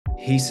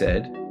He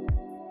said,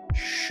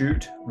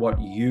 shoot what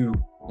you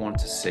want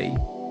to see,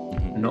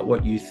 Mhm. not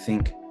what you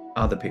think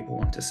other people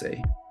want to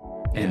see.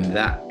 And Yeah.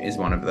 that is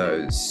one of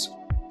those,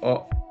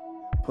 oh,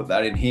 put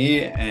that in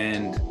here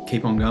and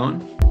keep on going.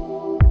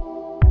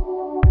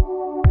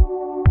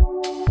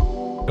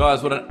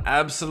 Guys, what an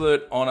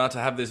absolute honor to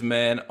have this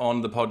man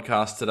on the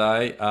podcast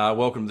today.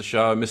 Welcome to the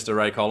show, Mr.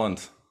 Ray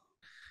Collins.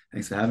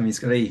 Thanks for having me,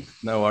 Scotty.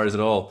 No worries at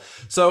all.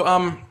 So,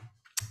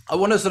 I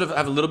want to sort of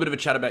have a little bit of a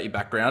chat about your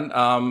background.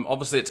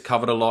 Obviously, it's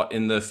covered a lot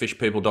in the Fish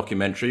People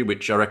documentary,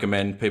 which I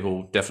recommend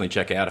people definitely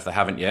check out if they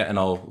haven't yet, and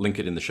I'll link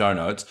it in the show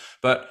notes.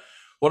 But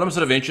what I'm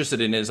sort of interested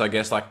in is, I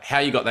guess, like how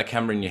you got that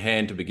camera in your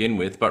hand to begin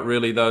with, but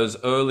really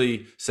those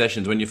early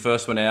sessions when you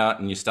first went out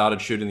and you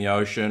started shooting the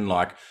ocean,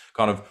 like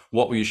kind of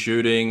what were you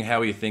shooting? How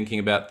were you thinking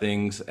about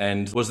things?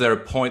 And was there a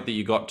point that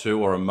you got to,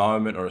 or a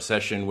moment or a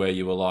session where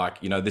you were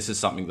like, this is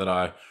something that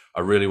I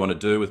really want to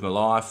do with my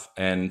life,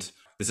 and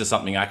this is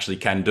something I actually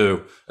can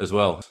do as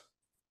well?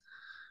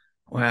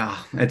 Wow,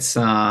 it's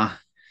kind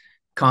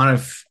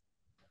of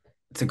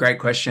it's a great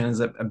question. It's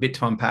a bit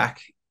to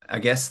unpack. I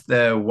guess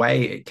the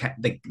way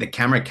the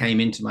camera came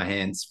into my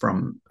hands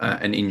from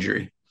an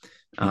injury.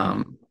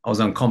 Mm-hmm. I was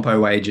on compo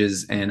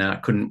wages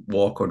and couldn't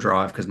walk or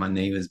drive because my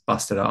knee was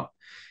busted up.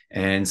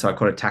 And so I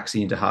caught a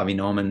taxi into Harvey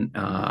Norman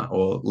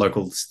or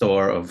local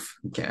store of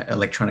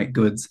electronic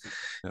goods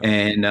Yep.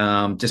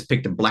 and just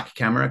picked a black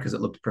camera because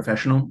it looked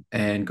professional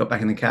and got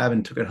back in the cab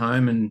and took it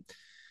home and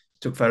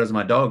took photos of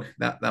my dog.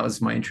 That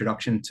was my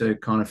introduction to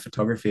kind of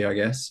photography, I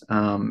guess.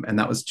 And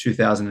that was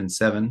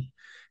 2007.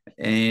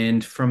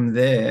 And from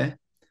there,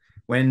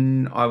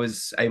 when I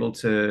was able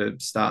to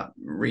start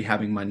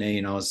rehabbing my knee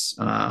and I was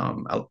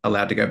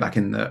allowed to go back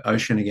in the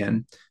ocean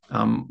again,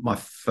 my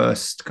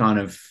first kind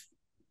of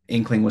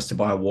inkling was to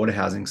buy a water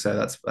housing. So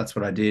that's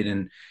what I did.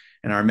 And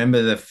I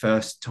remember the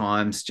first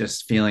times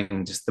just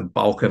feeling just the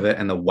bulk of it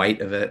and the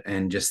weight of it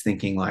and just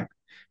thinking like,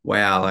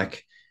 wow,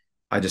 like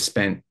I just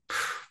spent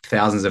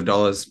thousands of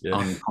dollars Yeah.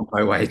 on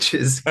compo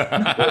wages.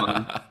 Number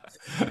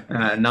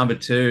one. Number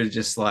two,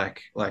 just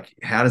like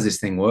how does this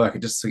thing work? It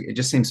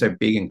just seems so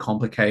big and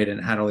complicated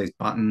and had all these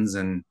buttons,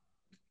 and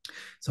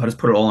so I just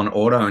put it all on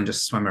auto and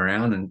just swam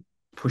around and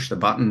push the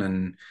button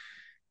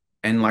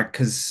and like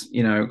because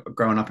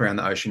growing up around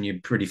the ocean, you're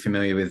pretty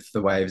familiar with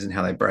the waves and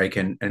how they break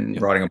and Yep.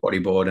 riding a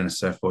bodyboard and a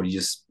surfboard. You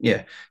just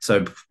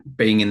so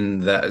being in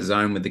that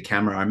zone with the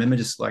camera, I remember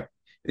just like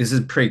this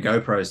is pre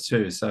GoPros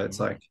too, so it's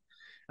Mhm. like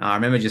I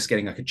remember just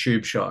getting like a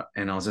tube shot,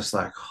 and I was just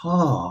like,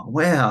 oh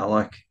wow,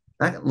 like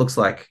that looks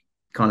like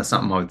kind of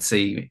something I would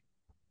see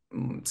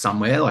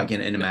somewhere, like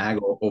in a Yep. mag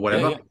or Yeah,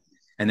 whatever. yeah.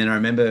 And then I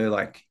remember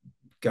like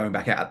going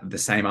back out the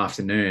same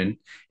afternoon,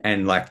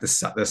 and like the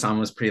sun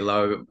was pretty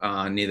low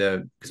near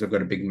the because we've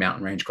got a big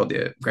mountain range called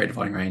the Great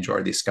Dividing Range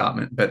or the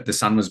Escarpment, but the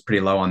sun was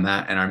pretty low on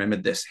that. And I remember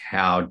this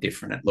how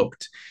different it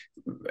looked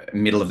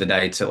middle of the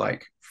day to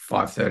like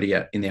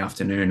 5:30 in the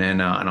afternoon,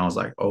 and I was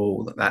like,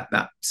 oh,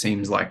 that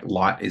seems like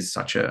light is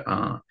such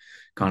a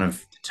kind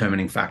of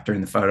determining factor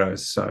in the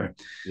photos. So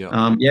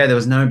Yeah. yeah, there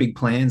was no big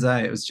plans.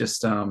 It was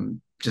just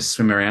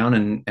swim around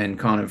and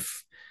kind of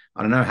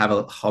I don't know have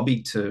a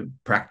hobby to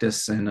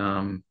practice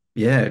and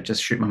yeah,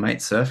 just shoot my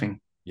mates surfing.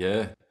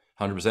 Yeah,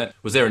 100%.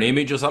 Was there an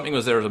image or something?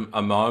 Was there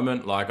a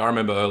moment? Like I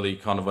remember early,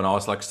 kind of when I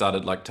was like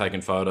started like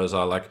taking photos.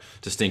 I like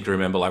distinctly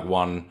remember like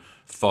one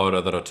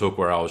photo that I took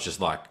where I was just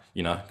like,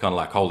 kind of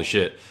like holy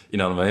shit. You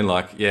know what I mean?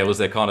 Like, yeah, was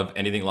there kind of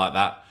anything like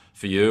that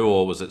for you,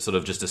 or was it sort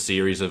of just a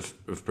series of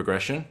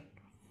progression?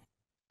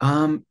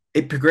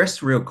 It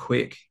progressed real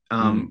quick,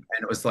 Mm. and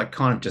it was like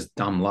kind of just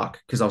dumb luck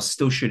because I was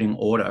still shooting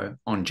auto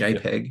on Yeah.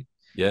 JPEG,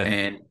 Yeah.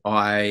 and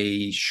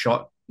I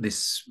shot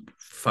this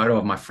photo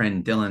of my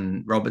friend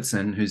Dylan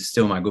Robertson, who's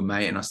still my good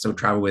mate, and I still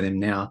travel with him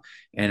now.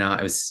 And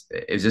it was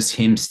just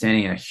him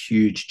standing in a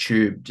huge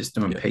tube, just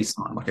doing Yeah. peace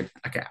on like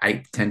a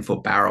 8 to 10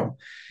 foot barrel.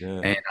 Yeah.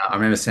 And I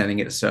remember sending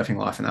it to Surfing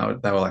Life,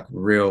 and they were like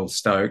real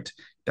stoked.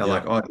 They're Yeah.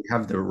 like, "Oh, do you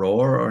have the raw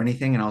or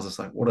anything?" And I was just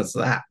like, "What is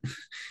that?"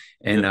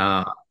 And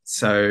Yeah.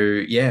 so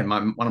yeah,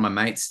 one of my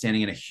mates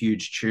standing in a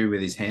huge tube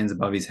with his hands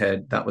above his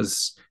head. That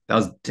was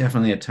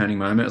definitely a turning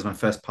moment. It was my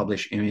first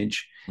published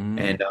image, Mm.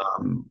 and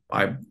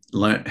I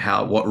learned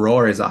what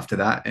raw is after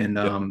that. And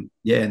Yep.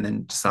 yeah, and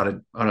then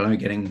started I don't know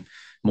getting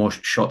more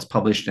shots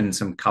published and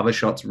some cover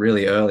shots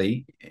really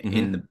early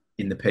Hmm.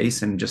 in the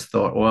piece, and just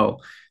thought,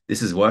 well,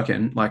 this is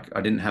working. Like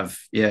I didn't have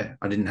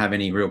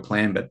any real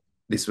plan, but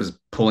this was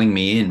pulling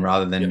me in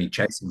rather than Yep. me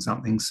chasing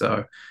something. So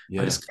I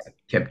Yeah. just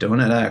kept doing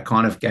it. I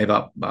kind of gave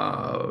up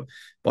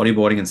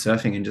bodyboarding and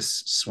surfing and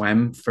just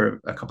swam for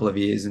a couple of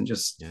years and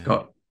just Yeah.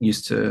 got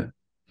used to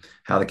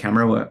how the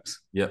camera works.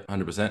 Yep,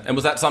 100%. And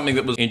was that something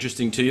that was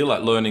interesting to you,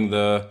 like learning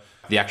the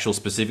actual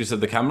specifics of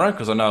the camera?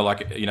 Because I know,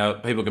 like,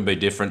 people can be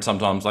different.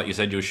 Sometimes, like you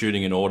said, you're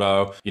shooting in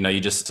auto, you're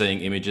just seeing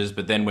images.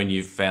 But then when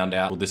you found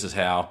out, well, this is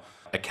how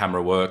a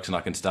camera works and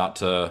I can start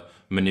to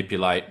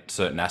manipulate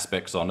certain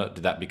aspects on it,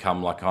 did that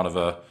become like kind of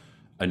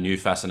a new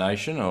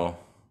fascination or?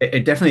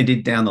 It definitely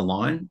did down the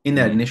line. In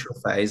that Mm, initial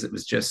phase, it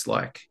was just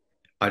like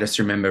I just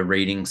remember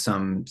reading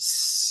some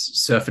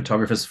surf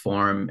photographers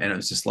forum, and it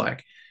was just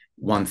like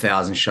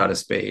 1000 shutter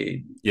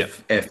speed, Yeah.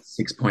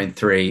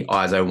 f6.3,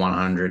 ISO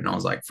 100, and I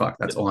was like, "Fuck,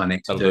 that's all I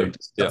need to That'll do." do.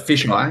 Just a Yeah.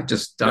 fisheye,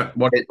 just Yeah.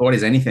 don't. What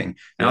is anything?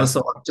 And I Yeah. just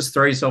thought, like, just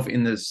throw yourself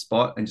in the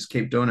spot and just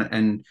keep doing it,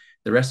 and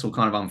the rest will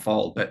kind of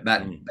unfold. But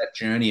that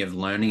journey of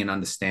learning and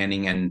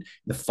understanding and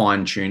the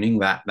fine tuning,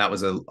 that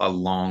was a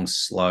long,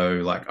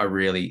 slow. Like, I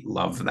really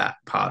love that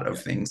part of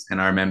things,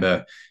 and I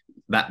remember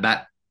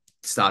that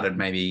started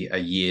maybe a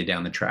year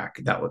down the track.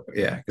 That was,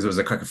 yeah, because it was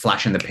like a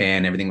flash in the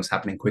pan. Everything was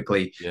happening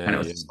quickly, and Yeah. it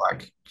was Yeah. just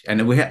like, and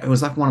it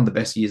was like one of the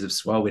best years of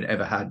swell we'd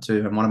ever had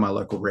too. And one of my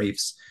local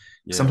reefs,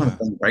 Yeah. sometimes it Wow.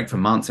 doesn't break for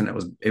months, and it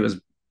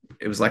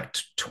was like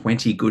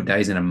 20 good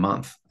days in a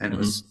month, and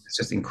it's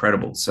just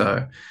incredible.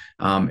 So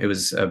it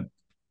was a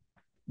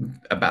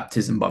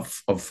baptism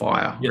of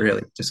fire, Yeah.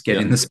 really. Just get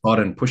Yeah. in the spot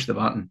and push the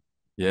button.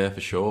 Yeah,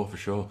 for sure, for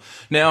sure.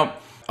 Now,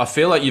 I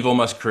feel like you've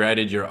almost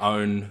created your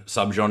own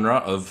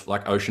subgenre of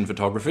like ocean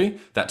photography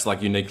that's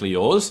like uniquely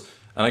yours.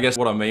 And I guess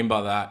what I mean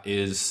by that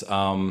is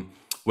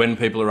when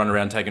people are running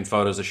around taking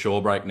photos of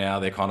shore break now,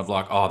 they're kind of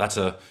like, oh, that's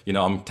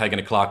I'm taking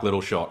a Clark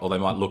Little shot, or they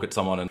might look at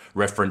someone and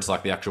reference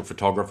like the actual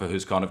photographer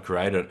who's kind of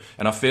created it.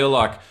 And I feel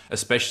like,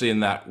 especially in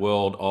that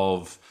world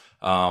of,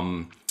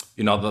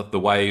 the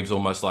waves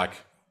almost like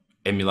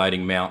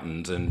emulating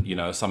mountains and,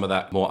 some of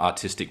that more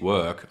artistic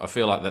work, I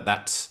feel like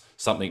that's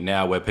something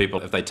now where people,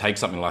 if they take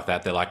something like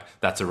that, they're like,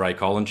 that's a Ray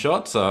Collins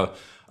shot. So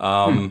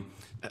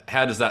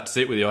how does that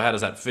sit with you, or how does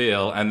that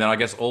feel? And then I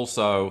guess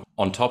also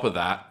on top of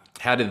that,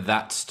 how did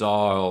that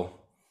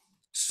style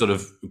sort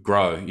of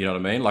grow? You know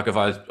what I mean? Like if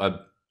yeah,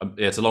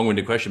 it's a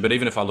long-winded question, but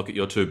even if I look at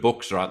your two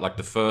books, right, like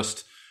the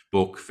first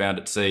book, Found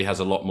at Sea, has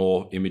a lot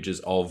more images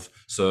of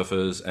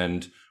surfers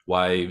and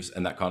waves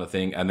and that kind of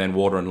thing. And then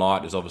Water and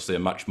Light is obviously a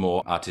much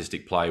more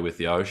artistic play with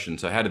the ocean.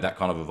 So how did that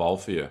kind of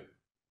evolve for you?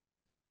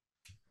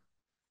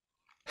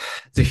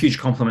 It's a huge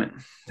compliment.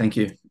 Thank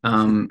you.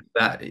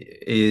 That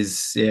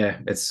is, yeah,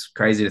 it's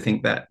crazy to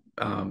think that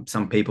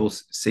some people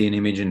see an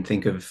image and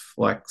think of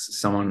like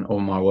someone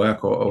or my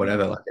work or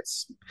whatever. Like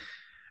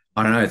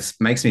I don't know, it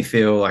makes me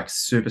feel like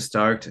super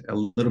stoked, a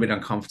little bit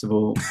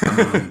uncomfortable.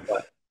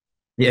 But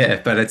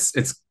yeah, but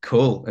it's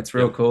cool. It's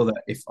real Yep. cool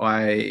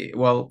that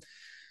well,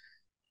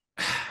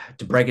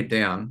 to break it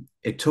down,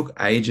 it took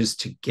ages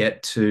to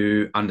get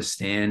to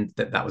understand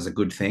that that was a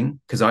good thing.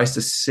 Because I used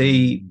to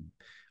see,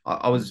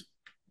 I was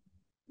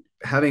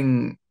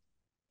having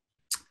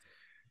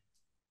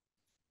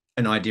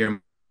an idea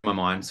in my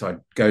mind. So I'd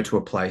go to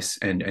a place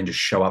and just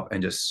show up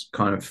and just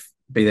kind of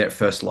be there at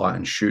first light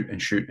and shoot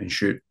and shoot and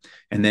shoot.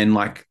 And then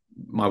like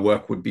my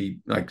work would be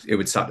like, it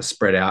would start to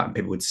spread out and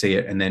people would see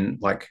it. And then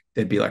like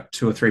there'd be like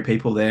 2 or 3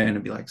 people there and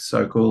it'd be like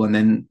so cool. And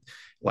then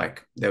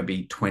like there would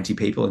be 20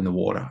 people in the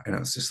water. And it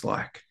was just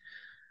like,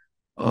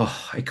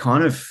 oh, it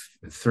kind of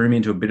threw me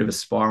into a bit of a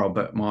spiral.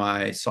 But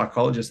my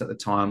psychologist at the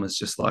time was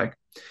just like,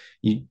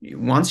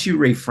 once you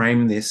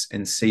reframe this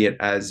and see it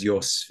as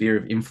your sphere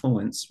of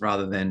influence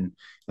rather than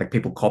like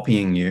people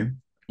copying you,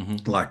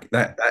 Mm-hmm. like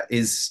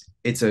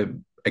it's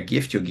a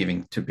gift you're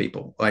giving to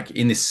people, like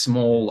in this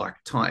small like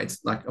time. It's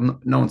like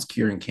no one's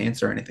curing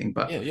cancer or anything,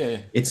 but Yeah, yeah, yeah.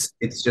 it's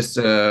just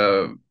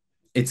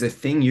it's a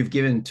thing you've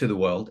given to the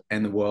world,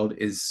 and the world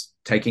is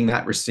taking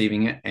that,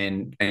 receiving it,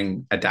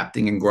 and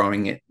adapting and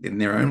growing it in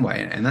their own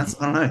way. And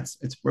that's, I don't know, it's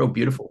real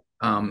beautiful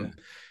Yeah.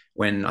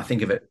 when I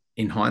think of it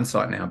in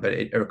hindsight now. But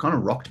it kind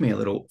of rocked me a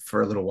little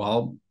for a little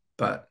while.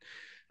 But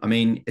I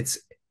mean, it's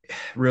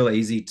real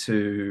easy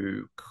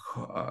to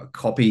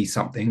copy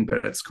something,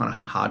 but it's kind of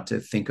hard to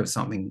think of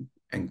something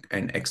and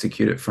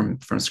execute it from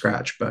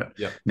scratch. But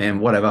Yeah. man,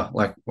 whatever.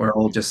 Like we're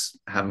all just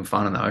having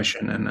fun in the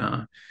ocean,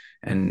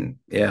 and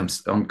yeah,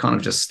 I'm kind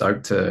of just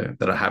stoked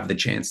that I have the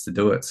chance to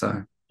do it.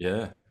 So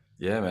Yeah.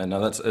 Yeah, man.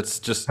 No, it's I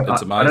don't know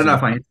if amazing. I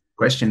answered the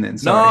question then. No,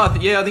 Sorry.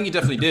 yeah, I think you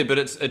definitely did, but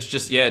it's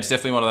just yeah, it's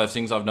definitely one of those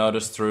things I've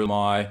noticed through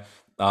my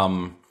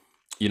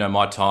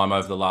my time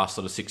over the last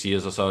sort of 6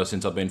 years or so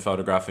since I've been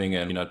photographing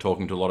and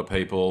talking to a lot of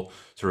people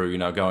through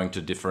going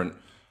to different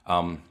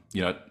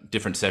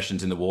different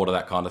sessions in the water,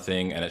 that kind of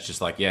thing, and it's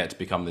just like yeah, it's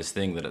become this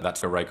thing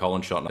that's a Ray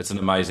Collins shot. It's an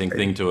amazing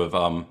thing to have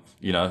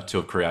to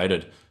have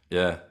created.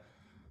 Yeah,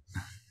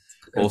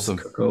 It's awesome.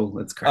 cool.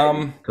 It's crazy.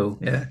 Um, Cool.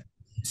 Yeah.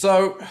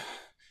 so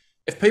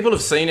if people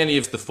have seen any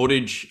of the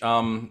footage,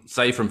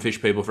 say from Fish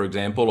People, for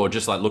example, or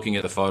just like looking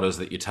at the photos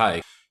that you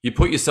take, you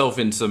put yourself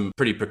in some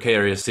pretty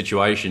precarious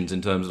situations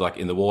in terms of like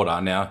in the water.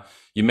 Now,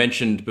 you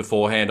mentioned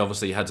beforehand,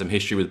 obviously you had some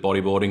history with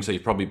bodyboarding, so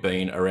you've probably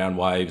been around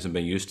waves and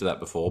been used to that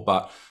before.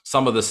 But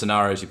some of the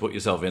scenarios you put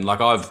yourself in, like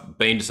I've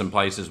been to some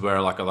places where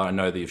like I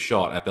know that you've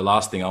shot, and the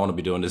last thing I want to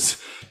be doing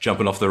is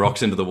jumping off the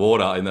rocks into the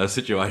water in those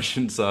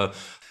situations. So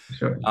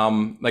Sure.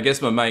 I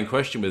guess my main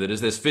question with it is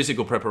there's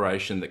physical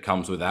preparation that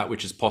comes with that,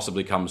 which is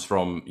possibly comes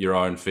from your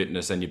own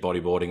fitness and your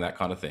bodyboarding, that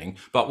kind of thing.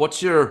 But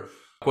what's your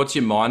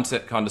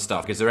mindset kind of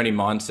stuff? Is there any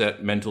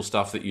mindset, mental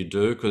stuff that you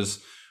do?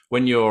 Because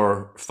when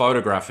you're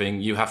photographing,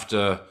 you have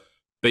to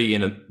be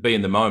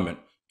in the moment,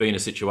 be in a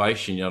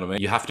situation, you know what I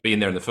mean? You have to be in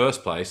there in the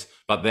first place.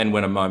 But then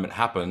when a moment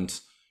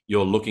happens,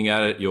 you're looking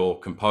at it, you're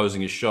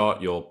composing a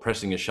shot, you're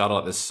pressing a shutter.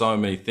 Like there's so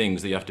many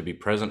things that you have to be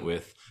present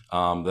with.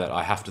 that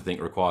I have to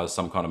think requires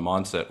some kind of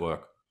mindset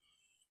work?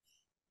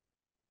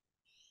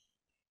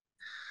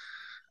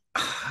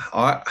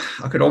 I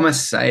could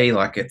almost say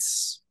like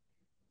it's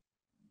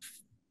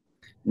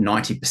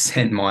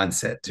 90%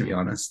 mindset, to be Mm.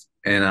 honest.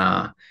 And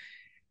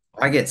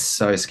I get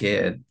so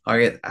scared. I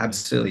get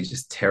absolutely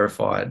just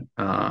terrified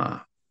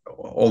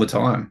all the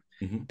time.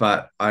 Hmm.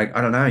 But I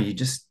don't know, you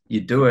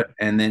do it.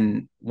 And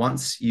then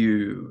once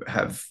you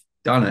have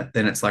done it,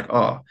 then it's like,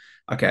 oh,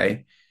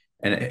 okay.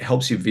 And it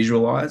helps you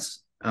visualize.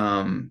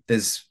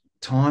 There's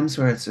times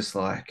where it's just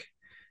like,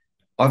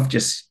 I've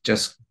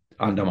just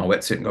undone my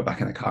wetsuit and got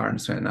back in the car and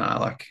just went, nah,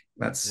 like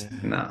that's Yeah.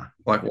 nah.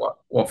 Like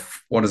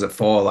what is it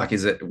for? Like,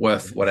 is it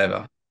worth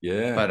whatever?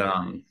 Yeah. But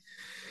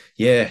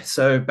yeah,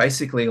 so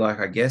basically, like,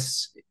 I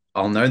guess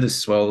I'll know the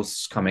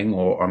swell's coming,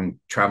 or I'm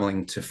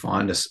traveling to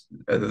find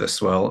the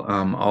swell.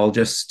 I'll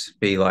just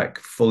be like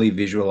fully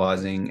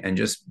visualizing and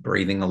just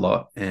breathing a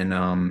lot,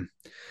 and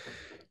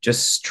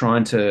just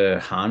trying to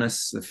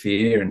harness the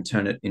fear and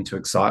turn it into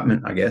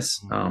excitement, I guess,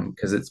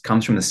 because it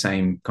comes from the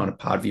same kind of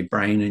part of your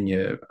brain and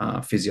your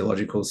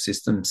physiological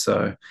system.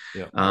 So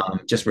Yeah.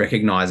 just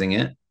recognizing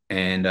it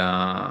and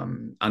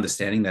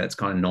understanding that it's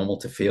kind of normal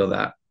to feel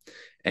that,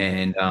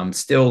 and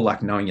still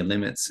like knowing your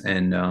limits,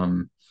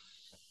 and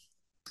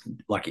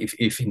like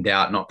if in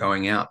doubt, not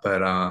going out,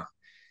 but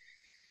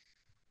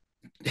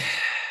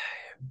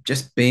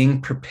just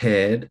being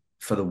prepared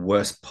for the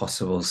worst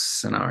possible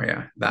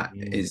scenario. That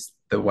Mm. is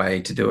the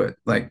way to do it.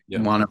 Like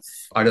Yeah.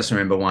 I just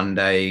remember one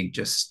day,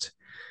 just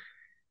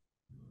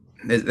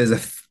there's a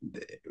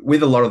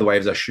with a lot of the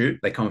waves I shoot,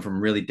 they come from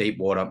really deep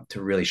water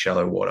to really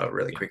shallow water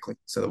really Yeah. quickly.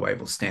 So the wave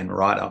will stand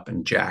right up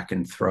and jack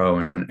and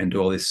throw and do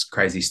all this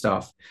crazy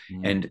stuff.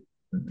 Mm. And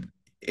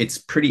it's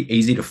pretty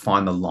easy to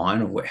find the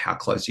line of how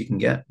close you can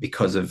get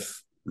because of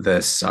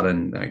the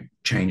sudden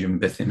change in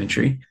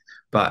bathymetry.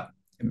 But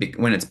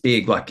when it's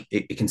big, like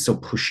it can still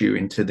push you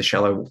into the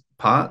shallow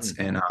parts, Mm.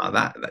 and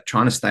that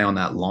trying to stay on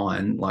that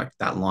line, like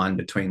that line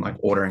between like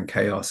order and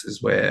chaos,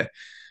 is where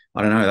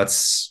I don't know.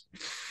 That's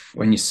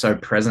when you're so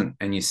present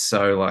and you're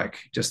so like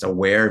just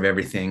aware of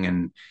everything,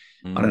 and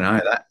I don't Mm.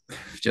 know. That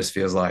just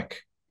feels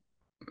like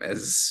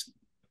as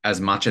as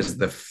much as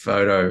the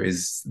photo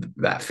is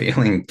that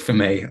feeling for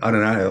me. I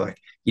don't know. Like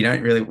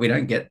we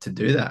don't get to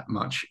do that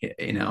much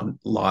in our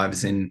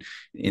lives in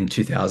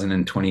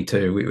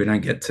 2022. We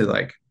don't get to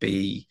like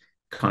be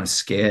kind of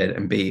scared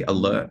and be Mm.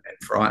 alert and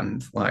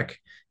frightened. Like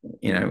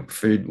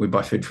food. We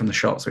buy food from the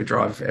shops. We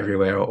drive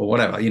everywhere or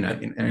whatever. Yeah.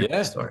 The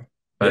Yeah. story.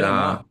 But Yeah.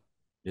 No.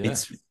 Yeah.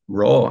 it's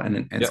raw and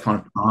it's Yep. kind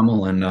of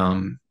primal,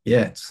 and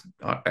yeah,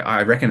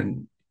 I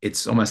reckon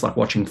it's almost like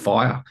watching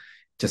fire,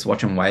 just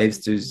watching waves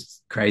do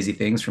crazy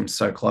things from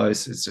so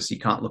close. It's just you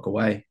can't look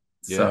away.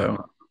 Yeah.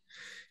 So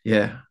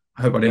yeah,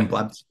 I hope I Yeah. didn't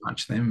blab too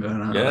much then, but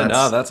Yeah.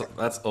 No,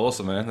 that's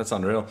awesome, man. That's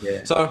unreal.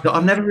 yeah. So, No,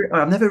 I've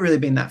never really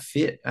been that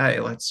fit. Hey,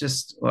 like, it's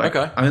just like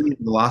okay. only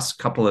in the last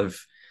couple of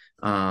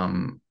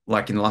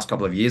like in the last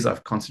couple of years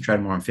I've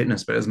concentrated more on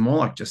fitness, but it was more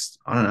like just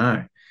I don't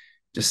know,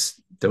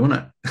 just doing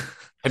it.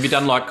 Have you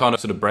done like kind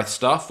of sort of breath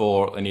stuff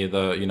or any of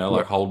the, Yeah.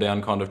 like hold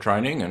down kind of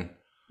training and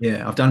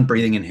Yeah, I've done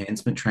breathing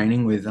enhancement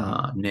training with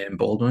Mhm. Nam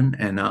Baldwin,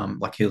 and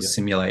like he'll Yeah.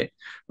 simulate,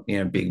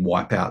 big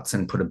wipeouts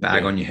and put a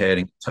bag Yeah. on your head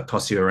and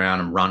toss you around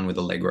and run with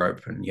a leg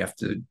rope, and you have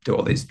to do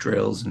all these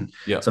drills. And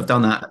Yeah. so I've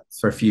done that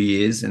for a few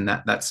years, and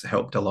that's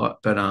helped a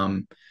lot. But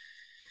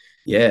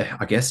yeah,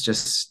 I guess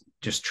just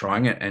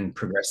trying it and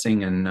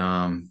progressing,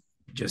 and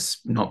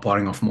just not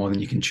biting off more than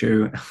you can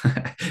chew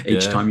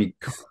each Yeah. time you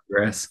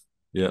progress.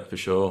 Yeah, for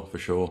sure, for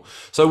sure.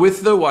 So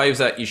with the waves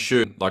that you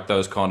shoot, like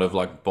those kind of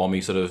like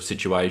bomby sort of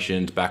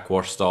situations,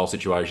 backwash style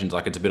situations,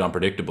 like it's a bit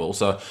unpredictable.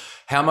 So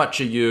how much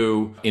are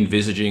you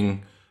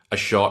envisaging a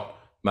shot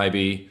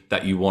maybe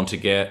that you want to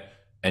get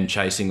and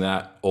chasing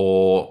that,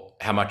 or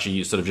how much are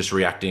you sort of just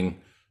reacting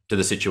to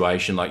the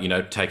situation, like,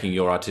 taking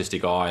your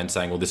artistic eye and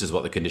saying, well, this is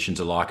what the conditions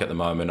are like at the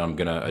moment. I'm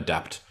going to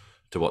adapt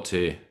to what's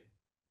here.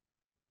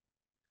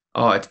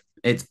 Oh,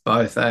 it's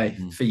both, eh?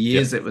 Mm. For Yep.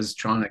 years, it was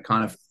trying to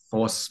kind of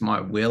force my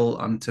will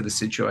onto the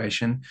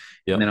situation.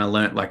 And then Yep. I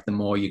learned like the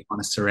more you kind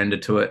of surrender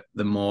to it,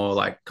 the more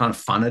like kind of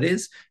fun it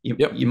is. You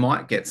Yep.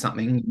 might get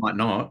something, you might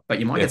not, but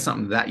you might Yeah. get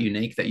something that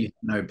unique that you had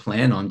no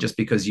plan on just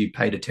because you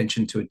paid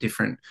attention to a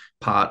different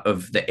part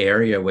of the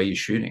area where you're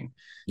shooting.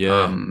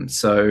 Yeah.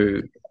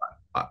 So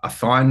I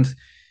find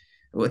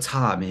well, it's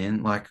hard,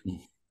 man. Like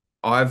Mm.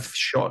 I've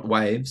shot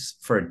waves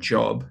for a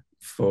job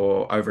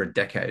for over a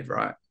decade,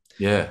 right?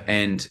 Yeah.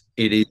 And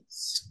it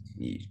is,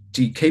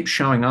 do you keep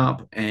showing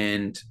up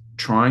and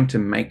trying to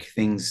make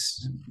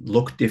things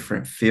look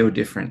different, feel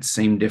different,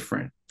 seem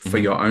different for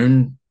Hmm. your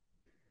own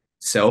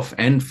self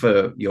and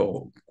for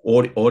your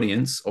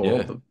audience, or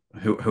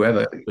Yeah.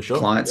 whoever, For sure.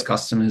 clients, Yep.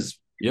 customers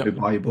who Yep.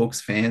 buy your books,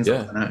 fans, I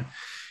Yeah. don't know.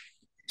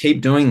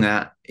 Keep doing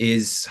that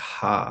is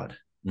hard.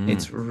 Mm.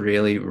 It's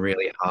really,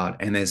 really hard.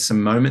 And there's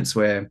some moments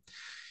where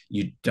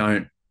you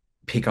don't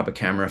pick up a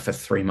camera for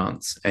 3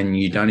 months and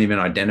you Yeah. don't even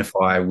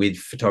identify with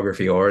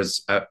photography or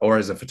as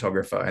a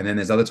photographer. And then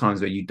there's other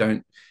times where you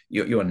don't,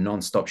 you are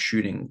nonstop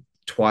shooting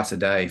twice a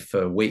day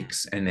for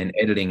weeks, and then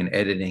editing and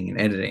editing and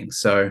editing.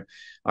 So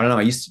I don't know.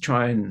 I used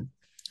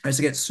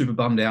to get super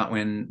bummed out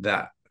when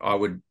that I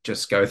would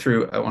just go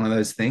through one of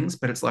those things,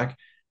 but it's like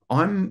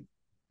I'm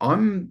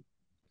I'm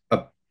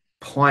a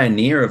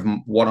pioneer of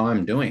what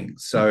I'm doing.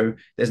 So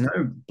there's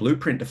no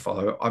blueprint to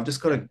follow. I've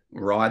just got to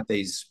ride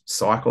these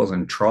cycles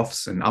and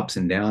troughs and ups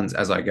and downs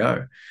as I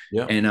go.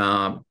 Yeah.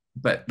 And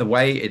but the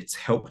way it's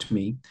helped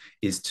me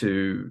is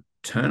to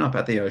turn up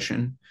at the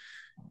ocean,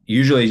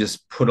 usually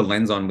just put a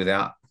lens on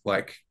without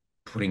like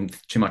putting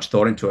too much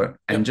thought into it,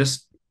 and Yep.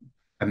 just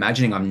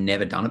imagining I've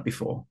never done it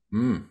before.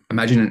 Mm.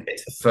 Imagine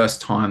it's the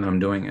first time that I'm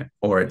doing it,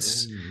 or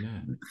it's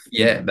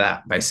Yeah.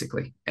 that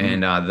basically, Mm.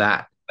 and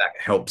that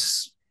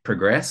helps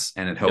progress,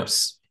 and it Yep.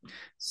 helps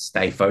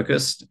stay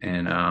focused,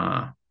 and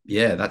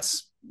yeah,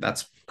 that's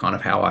kind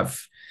of how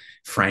I've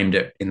framed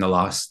it in the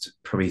last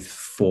probably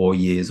 4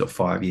 years or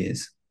 5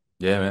 years.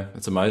 Yeah, man,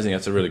 that's amazing.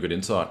 That's a really good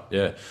insight.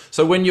 Yeah.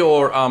 So when you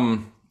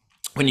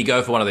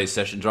go for one of these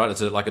sessions, right?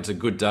 It's a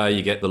good day.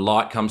 You get the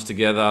light comes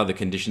together, the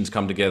conditions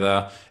come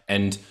together,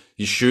 and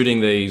you're shooting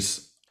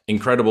these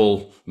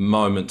incredible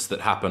moments that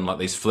happen, like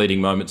these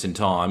fleeting moments in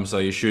time. So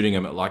you're shooting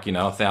them at like,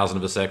 1,000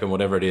 of a second,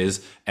 whatever it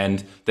is,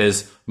 and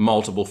there's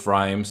multiple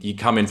frames. You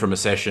come in from a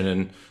session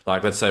and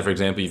like, let's say for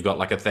example, you've got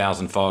like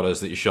 1,000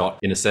 photos that you shot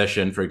in a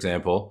session, for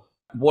example.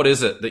 What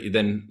is it that you're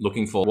then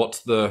looking for?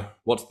 What's the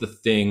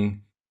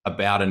thing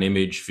about an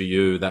image for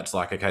you that's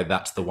like, okay,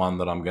 that's the one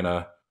that I'm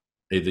gonna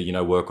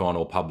either work on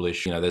or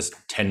publish? There's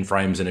 10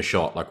 frames in a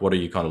shot. Like, what are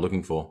you kind of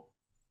looking for?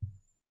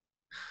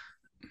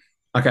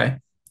 Okay,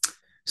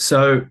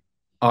 so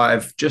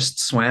I've just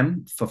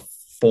swam for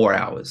 4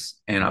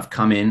 hours, and I've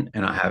come in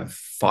and I have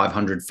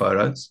 500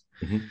 photos.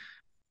 Mm-hmm.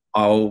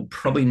 I'll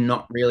probably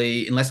not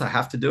really, unless I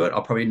have to do it,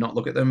 I'll probably not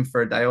look at them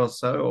for a day or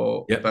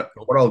so. Yep. But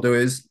what I'll do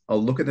is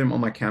I'll look at them on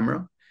my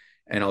camera,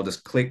 and I'll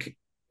just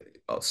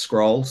I'll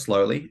scroll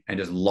slowly and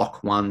just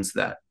lock ones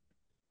that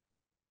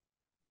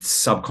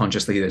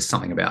subconsciously there's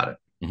something about it.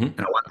 Mm-hmm.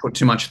 And I won't put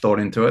too much thought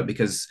into it,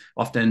 because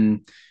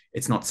often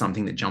it's not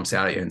something that jumps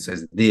out at you and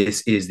says,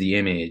 this is the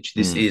image,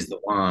 this is the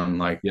one,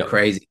 like Yep.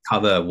 crazy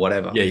cover,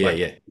 whatever.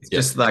 Yeah. It's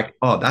just like,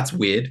 oh, that's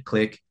weird.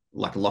 Click,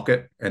 like lock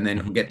it, and then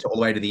get all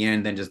the way to the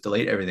end, then just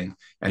delete everything.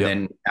 And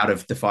then out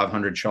of the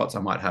 500 shots, I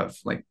might have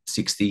like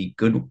 60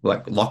 good,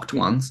 like locked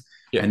ones.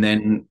 Yeah. And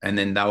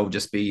then they'll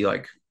just be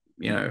like,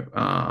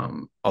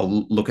 I'll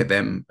look at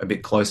them a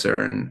bit closer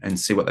and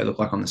see what they look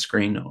like on the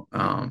screen.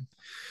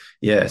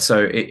 Yeah. So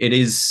it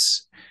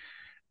is,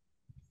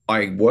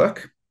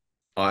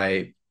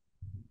 I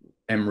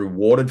am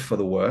rewarded for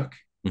the work.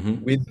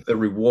 Mm-hmm. With the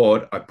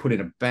reward, I put in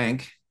a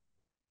bank,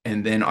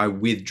 and then I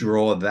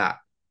withdraw that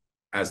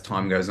as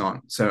time goes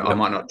on. So I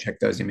might not check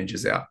those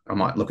images out. I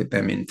might look at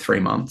them in 3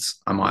 months.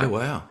 I might,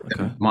 wow.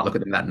 Okay. might look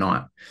at them that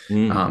night.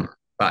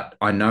 But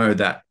I know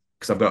that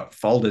because I've got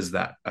folders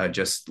that are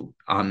just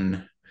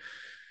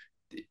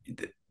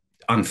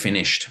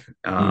unfinished,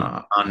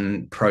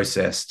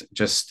 unprocessed,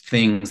 just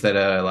things that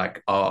are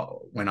like,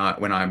 oh, when I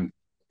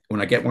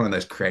get one of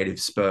those creative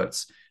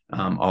spurts,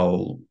 I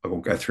will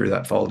go through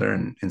that folder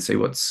and see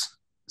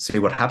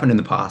what happened in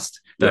the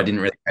past that I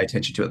didn't really pay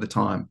attention to at the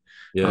time.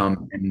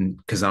 And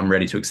because I'm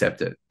ready to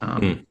accept it.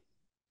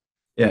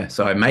 Yeah.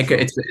 So I make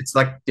it, it's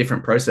like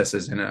different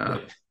processes, and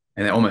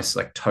they're almost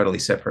like totally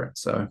separate.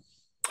 So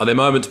are there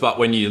moments, but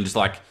when you just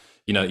like,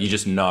 you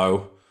just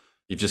know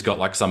you've just got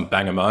like some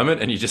banger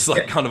moment, and you just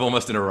like kind of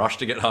almost in a rush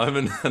to get home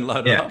and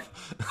load it up?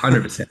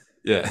 100%.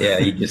 Yeah.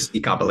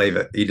 You can't believe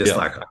it. You just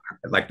like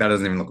that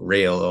doesn't even look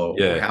real, or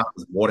how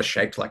is water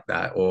shaped like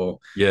that, or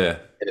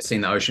ever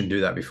seen the ocean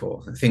do that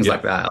before? Things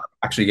like that. Like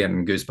actually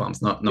getting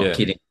goosebumps. Not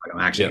kidding. Like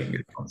I'm actually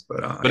getting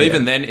goosebumps. But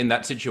even then, in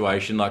that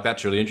situation, like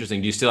that's really interesting.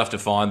 Do you still have to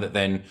find that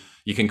then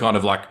you can kind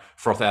of like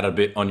froth out a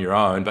bit on your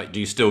own, but do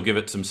you still give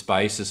it some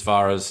space as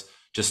far as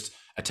just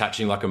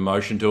attaching like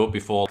emotion to it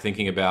before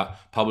thinking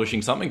about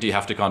publishing something? Do you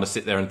have to kind of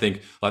sit there and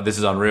think like, this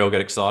is unreal,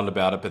 get excited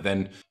about it, but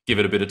then give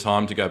it a bit of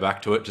time to go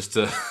back to it just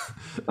to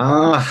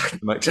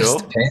make just sure?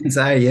 Depends,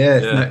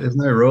 there's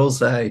no rules,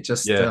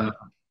 just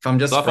if I'm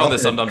just, so I find that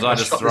sometimes I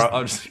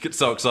just get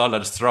so excited I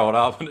just throw it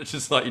up, and it's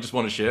just like you just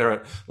want to share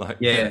it,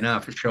 like no,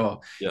 for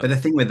sure. But the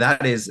thing with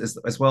that is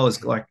as well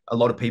as like a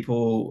lot of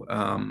people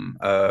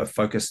are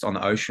focused on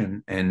the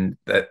ocean, and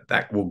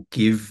that will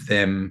give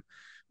them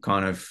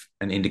kind of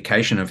an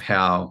indication of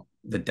how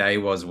the day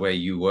was where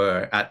you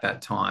were at that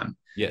time.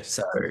 Yes.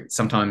 So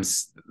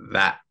sometimes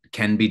that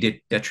can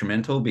be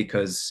detrimental,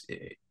 because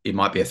it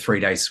might be a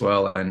 3-day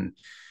swell, and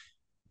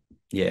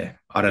I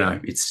don't know.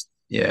 It's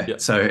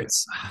So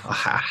it's,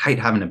 I hate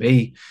having to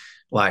be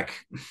like,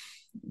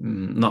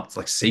 not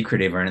like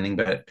secretive or anything,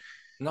 but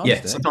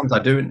sometimes I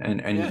do,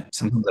 and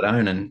sometimes I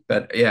don't.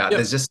 But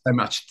there's just so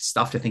much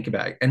stuff to think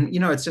about, and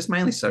it's just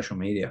mainly social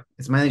media.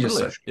 It's mainly just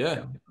social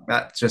media.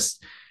 That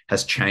just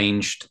has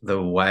changed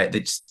the way.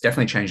 It's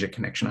definitely changed the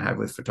connection I have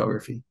with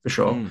photography, for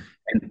sure.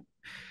 And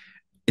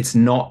it's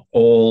not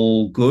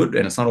all good,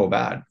 and it's not all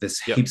bad. There's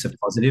heaps of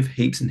positive,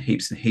 heaps and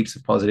heaps and heaps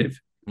of positive.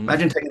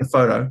 Imagine taking a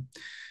photo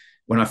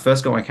when I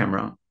first got my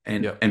camera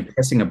and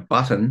pressing a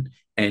button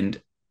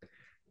and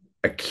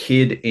a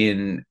kid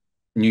in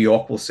New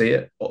York will see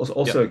it.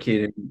 Also, Yep. a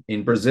kid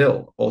in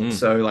Brazil. Mm.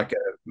 Also, like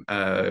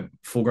a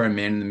full-grown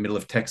man in the middle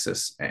of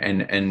Texas,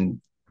 and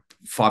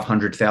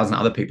 500,000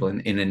 other people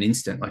in an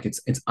instant. Like it's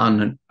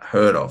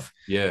unheard of,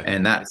 Yeah.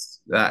 and that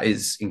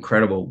is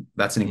incredible.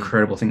 That's an Mm.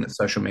 incredible thing that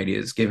social media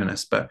has given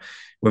us. But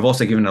we've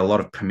also given it a lot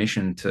of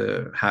permission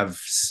to have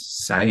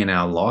say in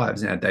our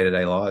lives, in our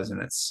day-to-day lives,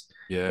 and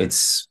Yeah.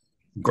 it's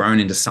grown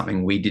into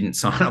something we didn't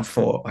sign up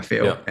for, I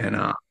feel. Yep. And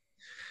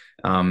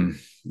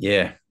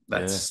yeah, Yeah.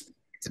 it's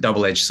a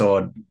double-edged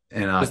sword,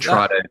 and I Does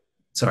try that to.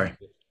 Sorry.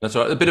 That's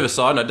right. A bit of a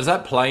side note. Does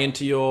that play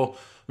into your?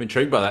 I'm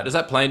intrigued by that. Does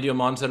that play into your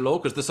mindset at all?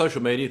 Because the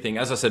social media thing,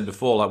 as I said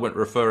before, like went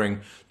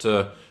referring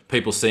to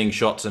people seeing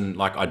shots and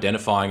like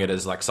identifying it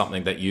as like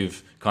something that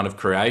you've kind of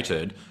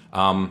created.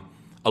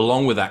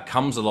 Along with that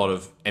comes a lot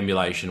of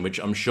emulation, which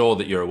I'm sure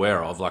that you're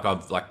aware of. Like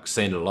I've like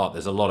seen it a lot.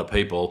 There's a lot of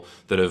people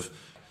that have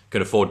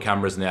can afford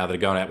cameras now that are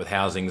going out with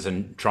housings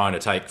and trying to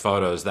take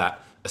photos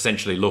that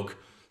essentially look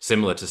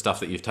similar to stuff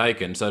that you've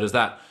taken. So does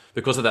that,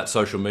 because of that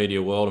social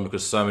media world and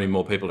because so many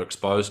more people are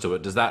exposed to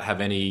it, does that have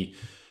any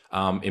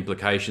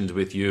implications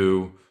with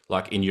you,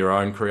 like in your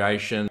own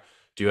creation?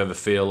 Do you ever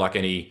feel like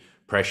any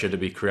pressure to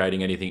be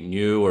creating anything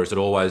new, or is it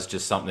always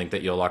just something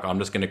that you're like, I'm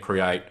just going to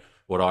create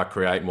what I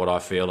create and what I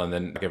feel, and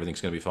then like,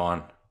 everything's going to be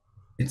fine?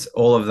 It's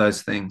all of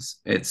those things.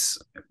 It's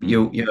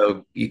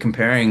Mm, you're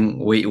comparing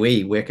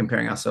we're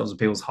comparing ourselves to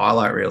people's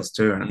highlight reels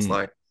too, and it's mm,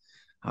 like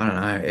I don't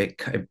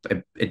know.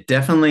 It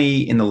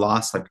definitely in the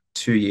last like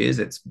 2 years,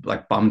 it's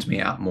like bummed me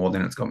out more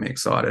than it's got me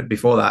excited.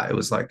 Before that, it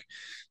was like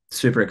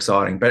super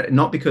exciting, but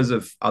not because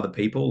of other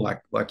people, like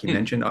you mm,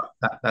 mentioned.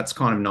 That's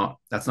kind of not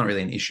that's not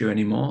really an issue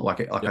anymore.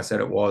 Like I yep. said,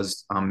 it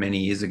was many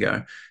years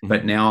ago,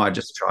 but Mhm. now I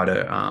just try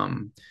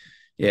to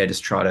yeah,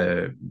 just try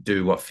to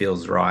do what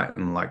feels right,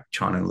 and like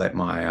trying to let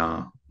my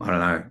I don't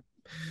know,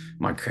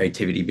 my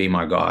creativity be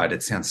my guide.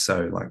 It sounds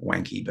so like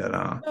wanky, but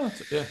Oh,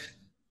 yeah.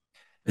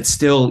 it's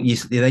still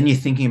then you're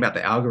thinking about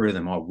the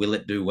algorithm. Or will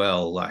it do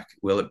well? Like,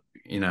 will it,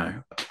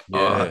 Yeah.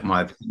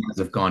 my opinions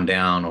have gone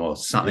down or Yep.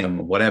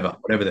 something, whatever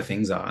the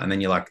things are. And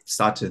then you like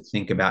start to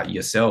think about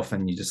yourself,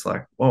 and you're just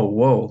like,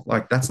 whoa,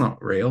 like that's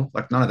not real.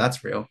 Like none of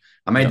that's real.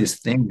 I made Yep. this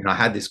thing and I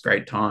had this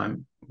great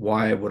time.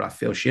 Why would I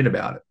feel shit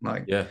about it?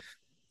 Like, Yeah.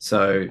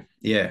 so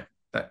yeah,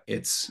 but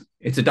it's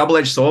a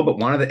double-edged sword, but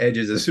one of the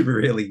edges is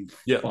really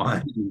Yep.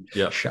 fine and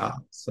Yep.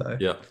 sharp. So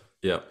Yeah,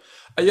 yeah.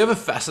 Are you ever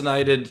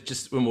fascinated,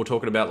 just when we're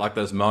talking about like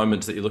those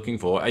moments that you're looking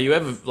for, are you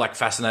ever like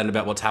fascinated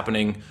about what's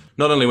happening,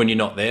 not only when you're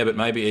not there, but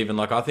maybe even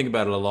like I think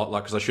about it a lot,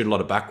 like because I shoot a lot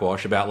of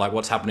backwash about like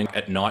what's happening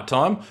at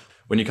nighttime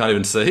when you can't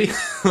even see.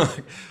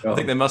 Like, I think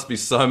oh, there must be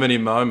so many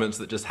moments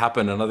that just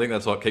happen. And I think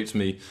that's what keeps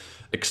me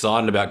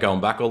excited about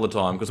going back all the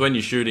time. Because when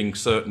you're shooting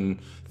certain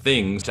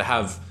things, to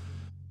have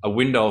a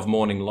window of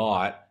morning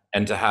light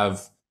and to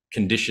have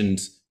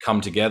conditions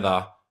come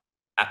together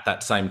at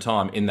that same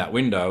time in that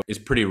window is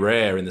pretty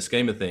rare in the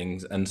scheme of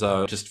things. And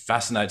so it just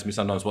fascinates me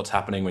sometimes what's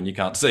happening when you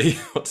can't see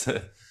what's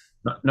there.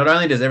 not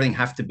only does everything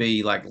have to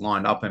be like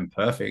lined up and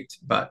perfect,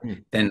 but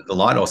Mm. then the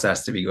light also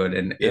has to be good,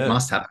 and it Yeah.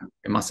 must happen.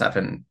 It must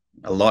happen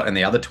a lot in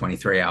the other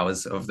 23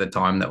 hours of the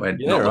time that we're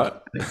Yeah, not right.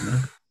 looking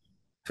at it,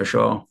 for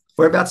sure.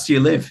 Whereabouts do you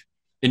live?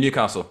 In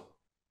Newcastle.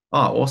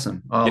 Oh,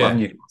 awesome. Oh, I love Yeah.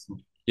 Newcastle.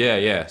 Yeah,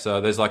 yeah.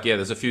 So there's like, yeah,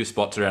 there's a few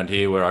spots around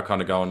here where I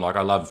kind of go and like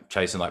I love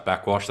chasing like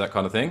backwash, that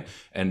kind of thing.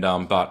 And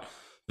but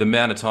the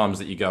amount of times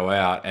that you go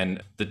out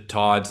and the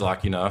tide's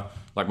like,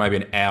 like maybe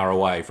an hour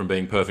away from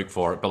being perfect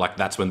for it, but like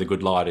that's when the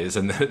good light is.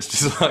 And it's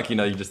just like, you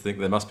just think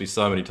there must be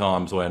so many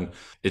times when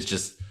it's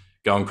just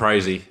going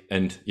crazy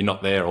and you're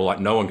not there, or like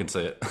no one can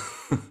see it.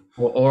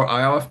 Or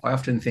I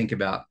often think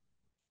about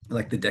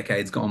like the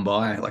decades gone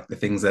by, like the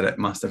things that it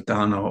must have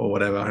done, or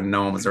whatever, and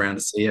no one was around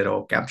to see it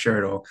or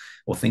capture it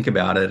or think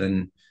about it.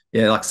 And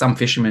yeah, like some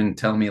fishermen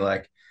tell me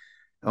like,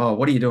 oh,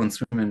 what are you doing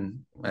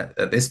swimming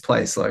at this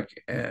place? Like,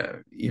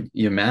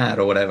 you're mad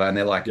or whatever. And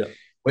they're like, Yeah.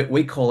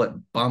 we call it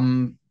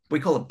we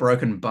call it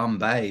Broken Bum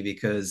Bay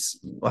because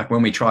like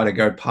when we try to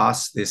go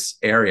past this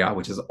area,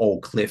 which is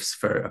all cliffs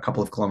for a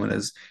couple of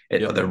kilometers,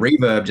 Yeah. the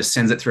reverb just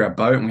sends it through our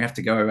boat, and we have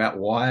to go out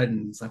wide.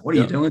 And it's like, what are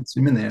you Yeah. doing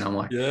swimming there? And I'm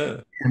like, Yeah.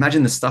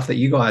 imagine the stuff that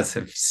you guys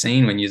have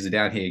seen when you're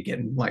down here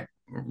getting like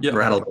Yeah.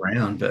 rattled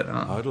around. But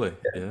Totally.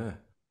 Yeah.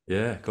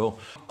 Yeah, cool.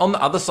 On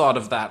the other side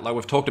of that, like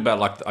we've talked about,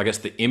 like I guess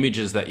the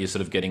images that you're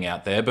sort of getting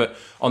out there, but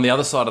on the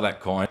other side of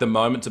that coin, the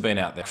moments have been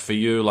out there for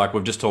you. Like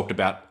we've just talked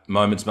about,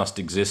 moments must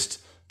exist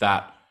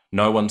that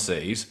no one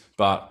sees,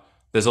 but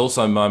there's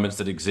also moments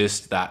that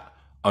exist that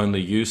only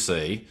you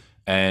see,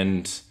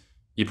 and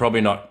you're probably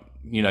not.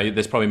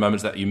 There's probably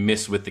moments that you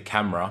miss with the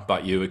camera,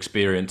 but you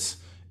experience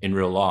in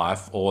real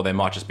life, or there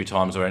might just be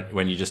times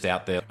when you're just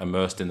out there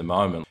immersed in the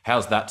moment.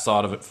 How's that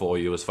side of it for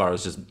you, as far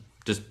as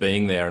just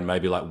being there and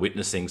maybe like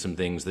witnessing some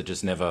things that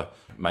just never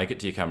make it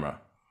to your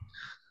camera?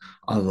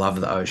 I love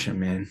the ocean,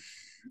 man.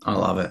 I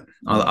love it.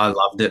 Mm. I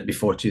loved it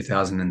before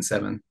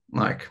 2007.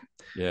 Like,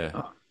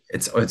 Yeah.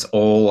 it's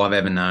all I've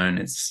ever known.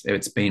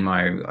 It's been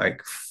my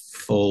like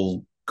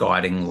full.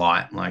 guiding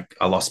light. Like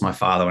I lost my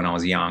father when I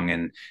was young,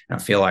 and I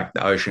feel like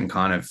the ocean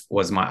kind of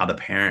was my other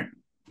parent,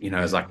 you know,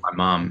 Yeah. as like my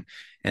mum.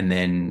 And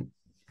then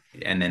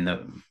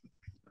the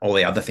all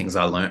the other things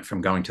I learned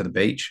from going to the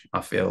beach,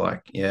 I feel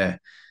like, yeah.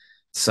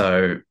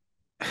 So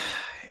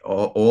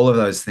all of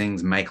those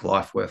things make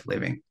life worth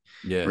living,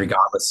 Yeah.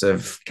 regardless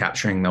of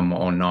capturing them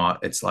or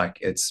not. It's like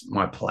it's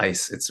my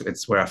place.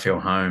 It's where I feel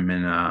home,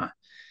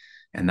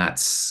 and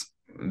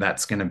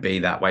that's going to be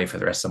that way for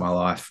the rest of my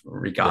life, Yeah.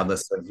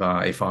 regardless of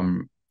if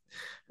I'm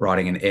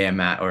riding an air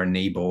mat or a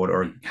kneeboard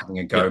or having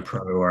a Yeah.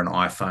 GoPro or an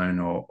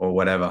iPhone or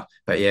whatever.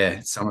 But yeah,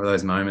 some of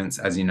those moments,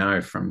 as you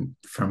know, from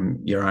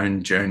your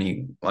own journey,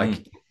 Mm.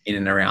 like in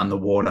and around the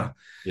water,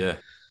 Yeah.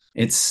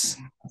 it's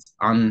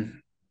un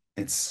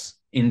it's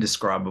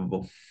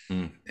indescribable.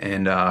 Mm.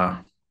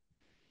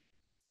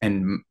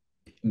 And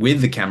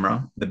with the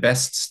camera, the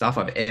best stuff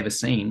I've ever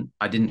seen,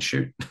 I didn't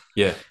shoot.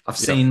 Yeah. I've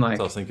Yeah. seen That's what I like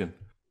was thinking.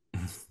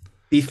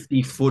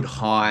 50-foot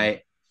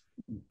high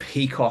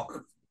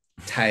peacock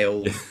Yeah.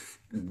 tailed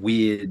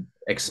weird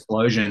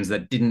explosions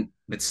that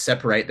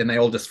separate, then they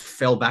all just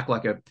fell back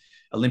like a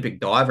Olympic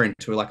diver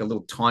into like a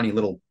little tiny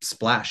little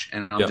splash.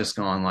 And I'm Yeah. just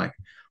going like,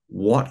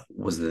 what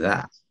was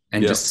that?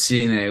 And Yeah. just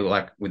sitting there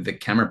like with the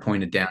camera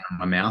pointed down on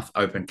my mouth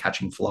open,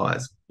 catching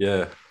flies.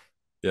 Yeah.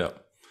 Yeah.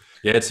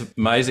 Yeah, it's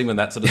amazing when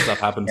that sort of stuff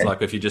happens.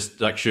 Like if you're just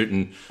like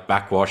shooting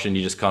backwash and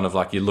you just kind of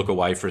like you look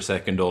away for a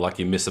second or like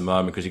you miss a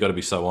moment because you got to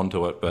be so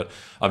onto it. But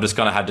I've just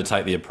kind of had to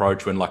take the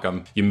approach when like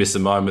you miss a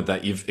moment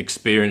that you've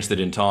experienced it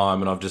in time,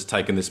 and I've just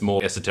taken this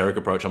more esoteric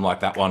approach. I'm like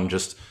that one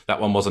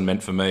wasn't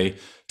meant for me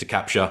to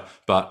capture,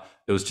 but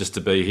it was just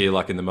to be here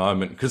like in the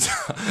moment because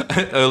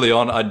early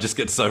on I'd just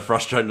get so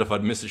frustrated if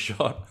I'd miss a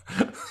shot.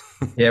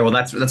 Yeah, well,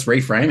 that's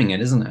reframing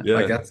it, isn't it?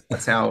 Like Yeah,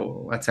 that's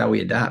how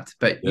we adapt.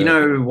 But you yeah,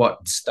 know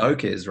what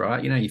stoke is,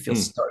 right? You know, you feel mm,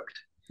 stoked.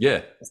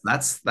 yeah,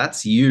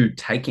 That's you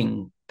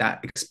taking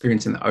that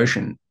experience in the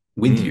ocean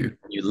with mm, you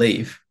when you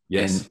leave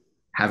and yes,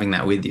 having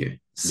that with you. yeah,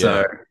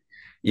 So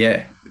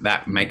yeah,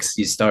 that makes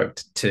you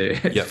stoked to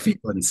yeah, feel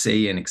and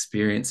see and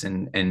experience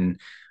and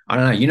I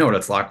don't know, you know what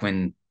it's like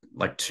when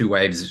like two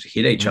waves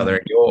hit each other mm,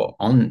 and you're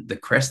on the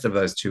crest of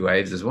those two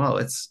waves as well.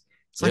 It's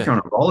like yeah, you're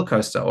on a roller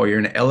coaster or you're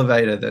in an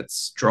elevator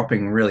that's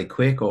dropping really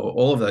quick or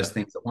all of yeah, those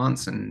things at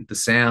once and the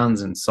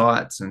sounds and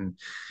sights and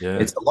yeah,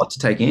 it's a lot to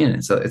take in.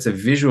 It's a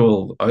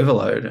visual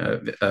overload,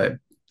 a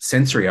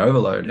sensory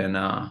overload, and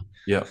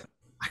yeah,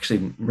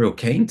 actually real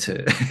keen to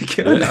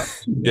go yeah,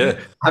 that. yeah.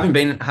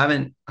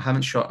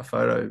 Haven't shot a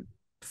photo.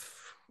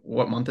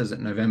 What month is it?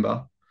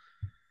 November.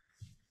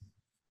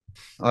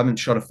 I haven't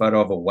shot a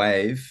photo of a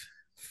wave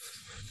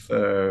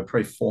for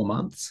probably 4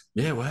 months,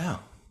 Yeah, wow.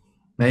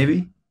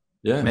 maybe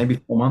Yeah, maybe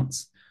 4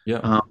 months. yeah,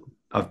 Um,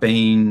 I've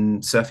been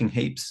surfing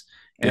heaps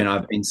yeah. and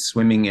I've been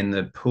swimming in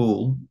the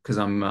pool because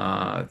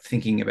I'm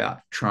thinking about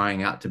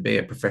trying out to be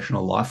a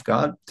professional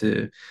lifeguard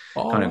to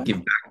Oh, kind of give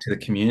wow. back to the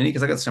community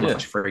because I got so Yeah,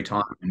 much free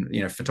time and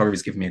you know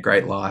photography's given me a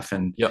great life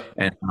yeah,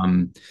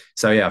 and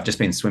so yeah I've just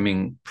been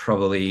swimming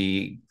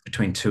probably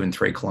between 2 and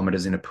 3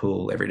 kilometers in a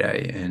pool every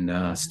day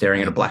and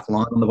staring at a yeah, black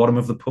line on the bottom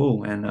of the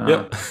pool and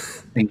yeah,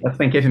 that's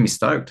been keeping me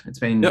stoked. It's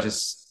been yeah.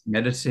 just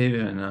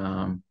meditative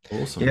and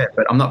Awesome. yeah,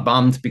 but I'm not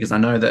bummed because I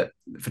know that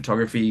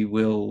photography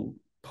will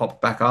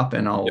pop back up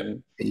and Yeah,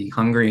 I'll be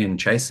hungry and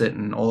chase it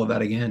and all of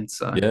that again.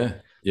 So yeah,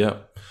 yeah.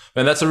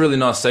 And that's a really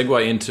nice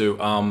segue into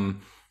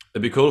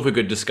it'd be cool if we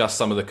could discuss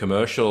some of the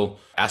commercial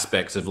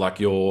aspects of like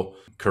your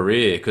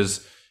career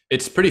because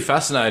it's pretty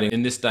fascinating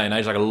in this day and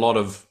age. Like a lot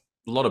of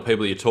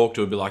people you talk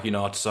to would be like, you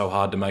know, it's so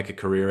hard to make a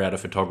career out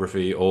of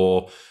photography,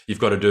 or you've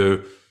got to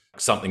do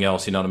something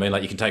else. You know what I mean?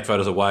 Like you can take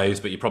photos of waves,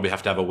 but you probably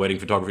have to have a wedding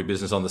photography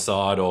business on the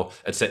side, or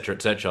et cetera,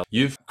 et cetera.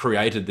 You've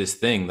created this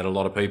thing that a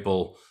lot of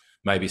people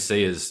maybe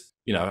see as,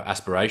 you know,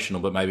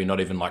 aspirational, but maybe not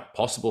even like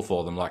possible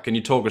for them. Like, can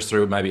you talk us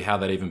through maybe how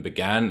that even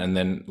began and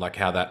then like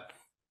how that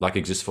like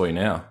exists for you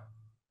now?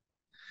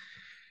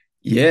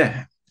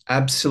 yeah,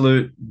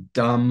 absolute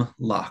dumb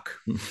luck.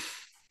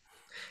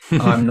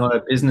 I'm not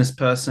a business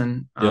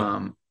person.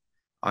 Yeah.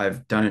 I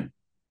don't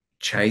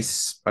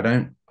chase. I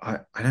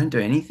don't do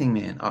anything,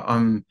 man. I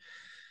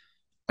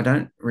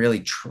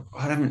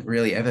haven't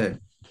really ever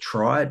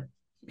tried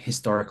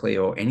historically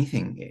or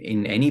anything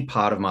in any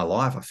part of my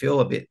life. I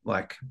feel a bit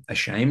like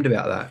ashamed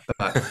about that,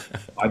 but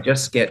I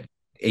just get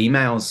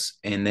emails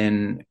and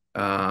then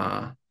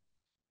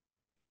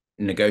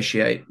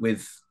negotiate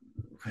with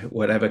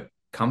whatever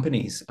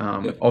companies.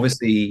 Yeah.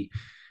 Obviously,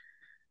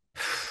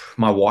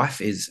 my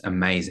wife is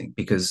amazing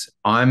because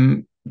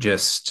I'm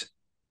just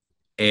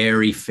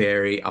airy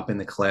fairy up in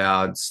the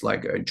clouds,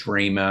 like a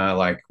dreamer.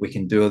 Like we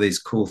can do all these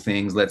cool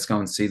things. Let's go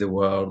and see the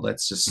world.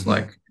 Let's just Mhm.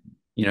 like,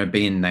 you know,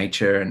 be in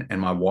nature.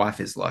 And my wife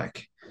is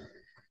like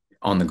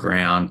on the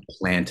ground,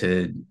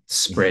 planted Mhm.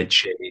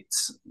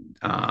 spreadsheets,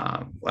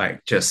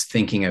 like just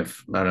thinking of,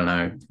 I don't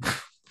know,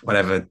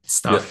 whatever Yeah.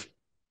 stuff,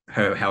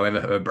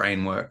 however her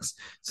brain works.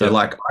 So Yeah.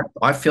 like,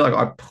 I feel like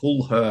I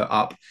pull her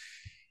up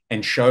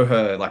and show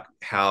her like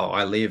how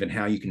I live and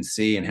how you can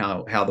see and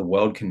how the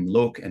world can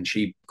look. And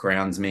she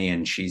grounds me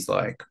and she's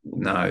like,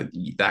 no,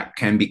 that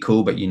can be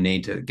cool, but you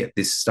need to get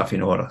this stuff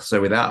in order.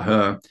 So without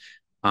her,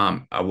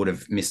 I would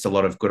have missed a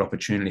lot of good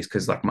opportunities,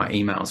 because like my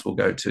emails will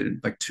go to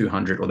like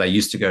 200, or they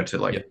used to go to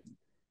like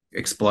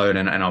explode,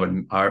 and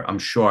I'm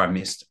sure I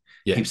missed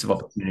heaps of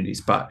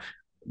opportunities, but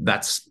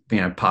that's,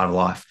 part of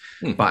life.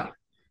 But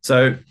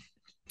so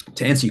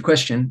to answer your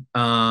question,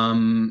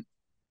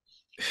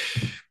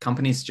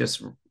 companies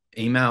just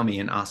email me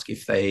and ask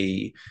if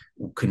they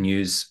can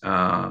use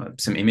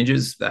some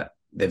images that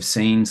they've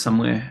seen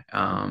somewhere,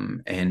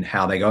 and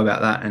how they go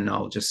about that. And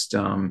I'll just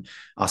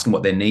ask them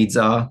what their needs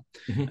are,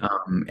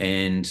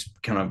 and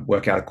kind of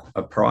work out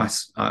a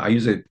price. I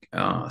use a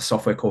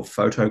software called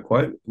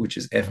PhotoQuote, which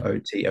is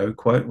FOTO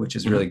quote, which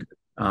is really good.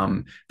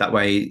 That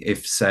way,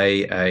 if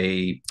say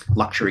a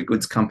luxury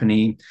goods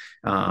company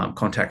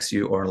contacts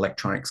you, or an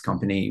electronics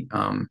company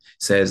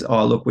says,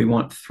 oh, look, we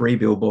want 3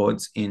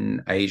 billboards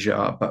in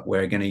Asia, but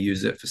we're going to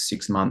use it for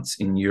 6 months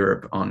in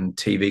Europe on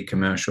TV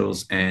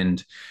commercials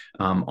and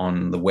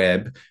on the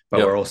web, but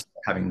we're also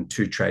having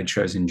 2 trade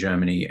shows in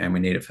Germany and we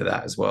need it for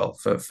that as well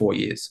for 4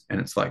 years. And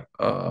it's like,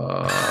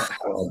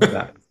 how is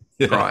that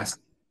price?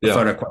 The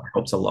photo quote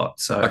helps a lot.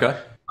 So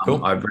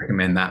cool. I'd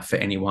recommend that for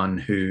anyone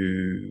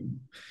who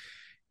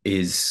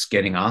is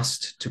getting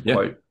asked to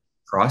quote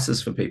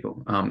prices for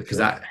people, because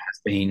that has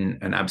been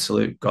an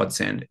absolute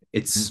godsend.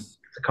 It's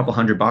a couple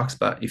 $100,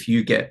 but if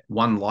you get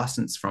one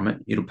license from it,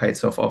 it'll pay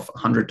itself off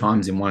 100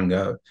 times in one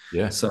go.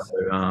 So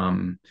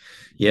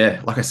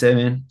like I said,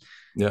 man,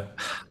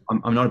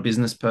 I'm not a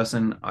business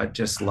person. I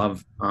just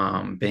love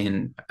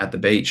being at the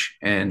beach,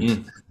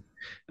 and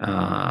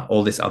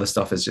all this other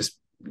stuff has just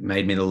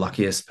made me the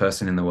luckiest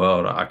person in the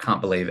world. I can't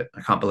believe it.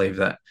 I can't believe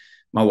that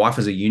my wife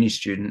was a uni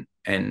student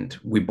and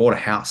we bought a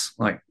house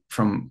like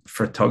from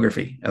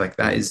photography. Like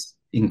that is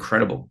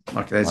incredible.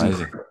 Like that's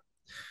incredible.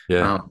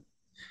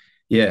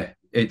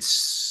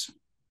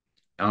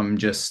 I'm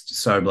just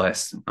so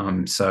blessed.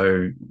 I'm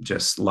so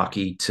just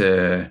lucky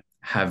to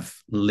have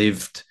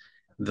lived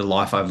the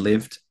life I've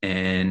lived,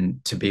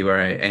 and to be where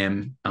I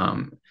am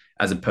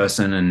as a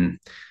person and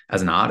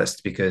as an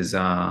artist, because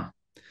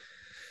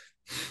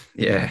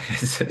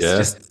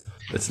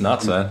it's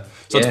nuts, man.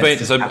 So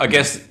I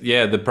guess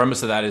the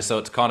premise of that is, so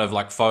it's kind of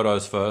like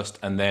photos first,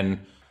 and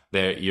then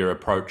you're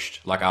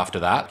approached like after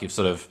that. You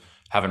sort of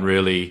haven't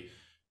really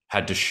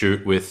had to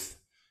shoot with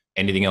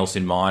anything else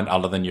in mind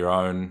other than your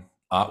own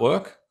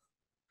artwork.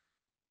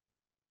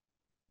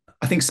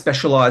 I think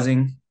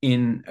specializing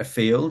in a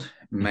field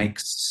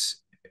makes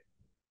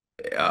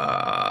it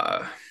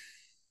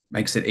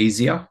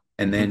easier.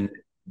 And then,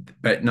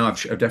 but no,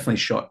 I've definitely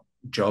shot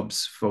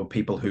jobs for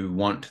people who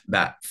want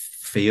that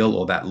feel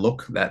or that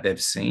look that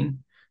they've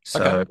seen.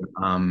 So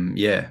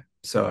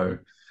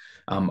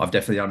I've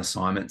definitely done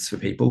assignments for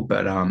people,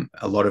 but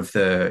a lot of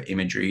the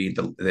imagery,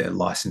 the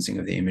licensing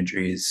of the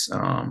imagery is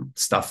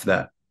stuff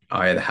that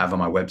I either have on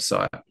my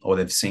website or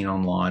they've seen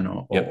online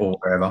or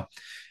wherever.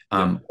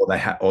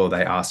 Or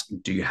they ask,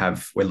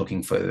 we're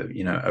looking for,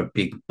 a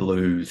big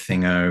blue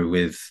thingo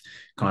with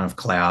kind of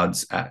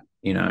clouds at,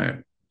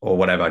 or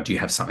whatever. Do you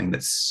have something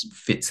that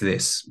fits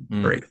this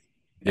brief?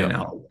 And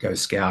I'll go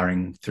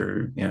scouring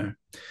through,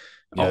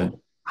 old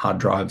hard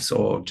drives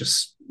or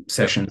just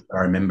sessions that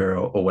I remember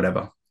or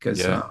whatever. Because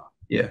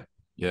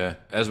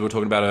as we were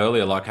talking about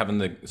earlier, like having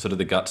the sort of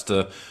the guts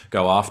to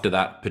go after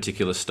that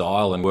particular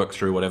style and work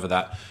through whatever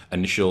that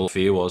initial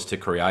fear was to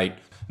create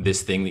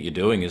this thing that you're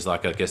doing is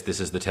like, I guess this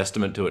is the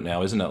testament to it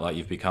now, isn't it? Like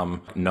you've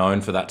become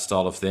known for that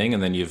style of thing,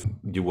 and then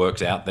your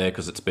work's out there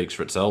because it speaks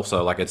for itself.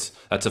 So like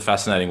that's a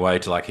fascinating way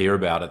to like hear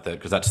about it,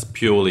 because that's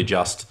purely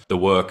just the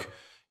work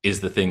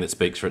is the thing that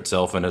speaks for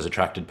itself and has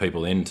attracted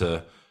people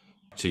into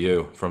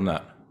you from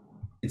that.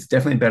 It's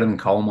definitely better than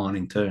coal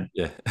mining too.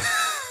 Yeah.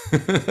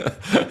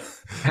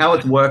 How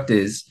it's worked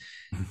is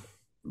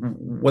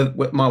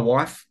with my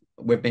wife,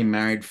 we've been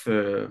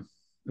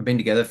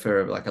together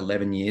for like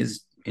 11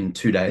 years in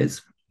 2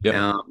 days.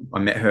 I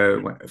met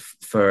her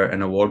for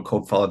an award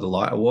called Follow the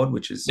Light Award,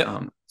 which is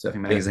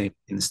surfing magazine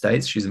in the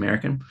States. She's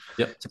American.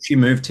 So she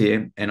moved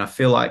here, and I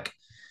feel like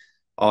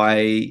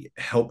I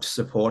helped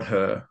support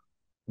her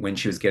when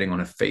she was getting on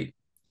her feet.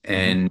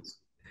 And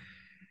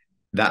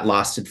that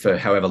lasted for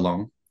however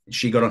long.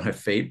 She got on her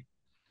feet,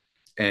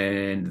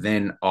 and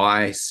then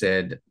I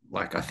said,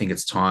 like, I think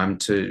it's time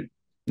to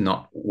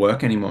not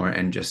work anymore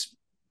and just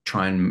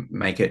try and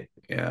make it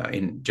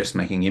in just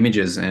making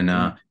images. And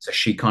so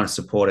she kind of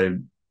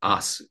supported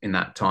us in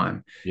that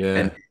time.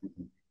 And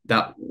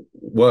that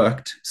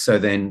worked. So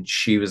then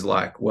she was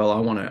like, well, I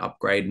want to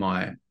upgrade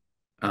my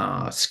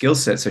skill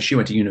set. So she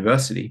went to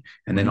university,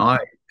 and then I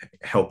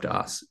helped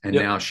us. And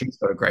now she's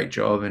got a great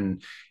job.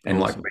 And awesome.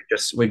 Like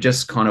we're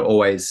just kind of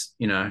always,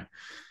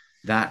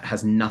 that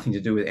has nothing to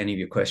do with any of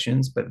your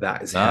questions, but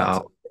that's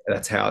how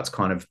it's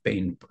kind of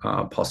been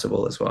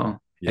possible as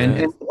well.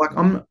 And like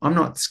I'm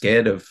not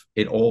scared of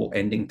it all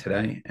ending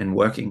today and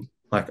working.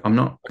 Like I'm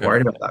not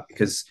worried about that,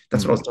 because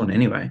that's what I was doing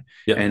anyway.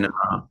 And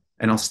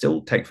and I'll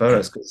still take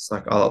photos because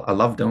like I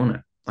love doing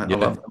it. Like, I Yeah.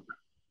 love doing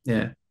it.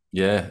 Yeah.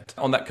 Yeah.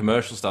 On that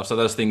commercial stuff, so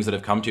those things that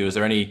have come to you, is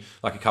there any,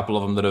 like a couple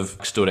of them that have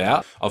stood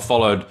out? I've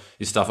followed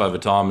your stuff over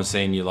time and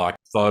seen you like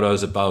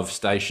photos above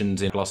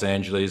stations in Los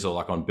Angeles or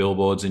like on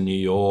billboards in New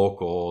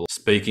York or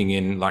speaking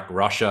in like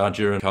Russia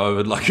during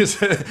COVID. Like,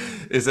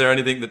 is there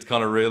anything that's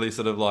kind of really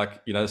sort of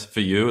like,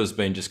 for you has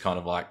been just kind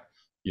of like,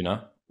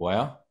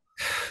 wow?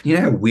 You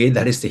know how weird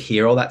that is to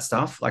hear all that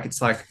stuff. Like, it's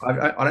like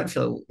I don't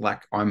feel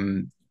like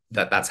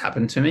that's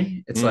happened to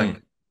me. It's like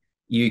Mm,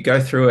 you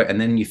go through it and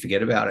then you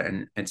forget about it,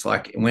 and it's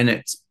like when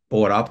it's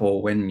brought up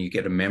or when you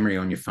get a memory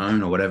on your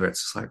phone or whatever,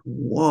 it's just like,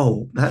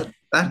 whoa, that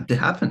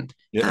happened.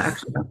 yeah. That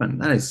actually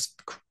happened. That is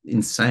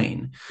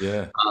insane.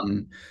 Yeah.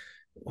 Um,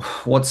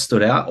 what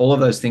stood out? All of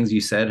those things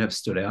you said have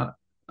stood out.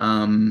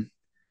 Um,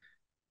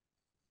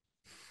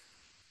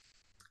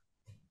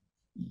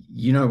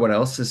 you know what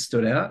else has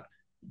stood out?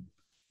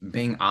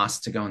 Being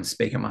asked to go and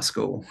speak at my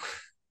school.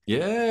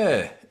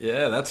 Yeah.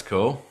 Yeah. That's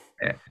cool.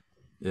 Yeah,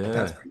 Yeah.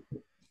 that's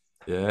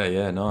Yeah,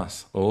 yeah,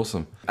 nice.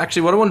 Awesome.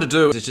 Actually, what I wanted to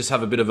do is just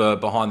have a bit of a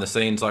behind the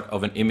scenes like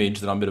of an image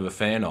that I'm a bit of a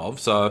fan of.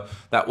 So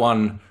that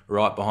one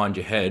right behind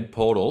your head,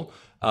 Portal.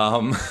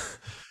 Um,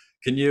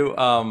 can you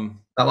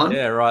that one.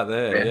 yeah, right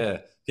there, Yeah. yeah.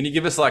 Can you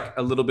give us like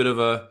a little bit of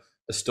a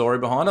story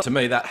behind it? To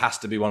me, that has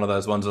to be one of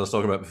those ones I was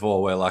talking about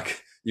before where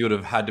like you would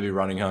have had to be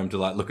running home to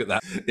like look at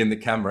that in the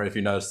camera if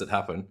you noticed it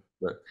happen.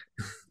 But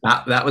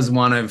That was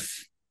one of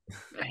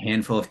a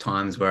handful of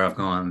times where I've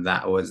gone,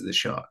 that was the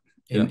shot.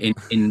 yeah.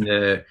 In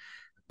the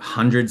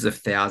hundreds of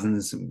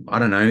thousands, I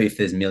don't know if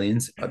there's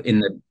millions, in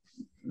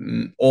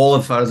the all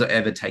of the photos I've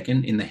ever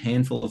taken, in the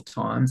handful of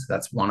times,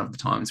 that's one of the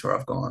times where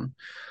I've gone,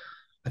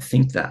 I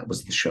think that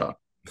was the shot.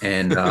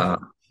 And I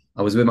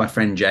was with my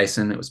friend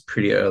Jason. It was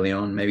pretty early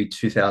on, maybe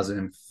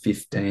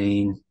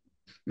 2015,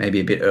 maybe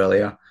a bit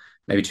earlier,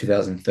 maybe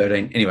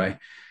 2013. Anyway,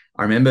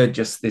 I remember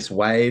just this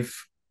wave.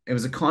 It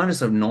was a kind of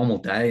sort of normal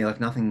day, like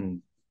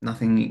nothing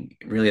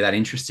really that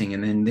interesting.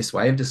 And then this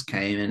wave just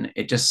came and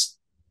it just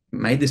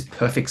made this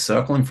perfect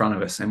circle in front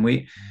of us. And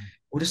we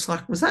were just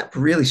like, was that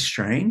really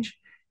strange?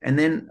 And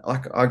then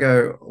like I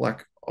go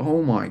like,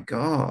 oh my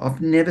God,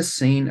 I've never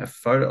seen a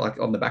photo like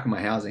on the back of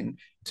my housing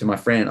to my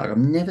friend. Like I've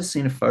never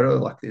seen a photo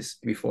like this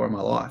before in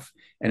my life.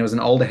 And it was an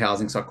older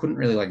housing, so I couldn't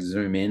really like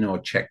zoom in or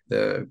check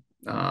the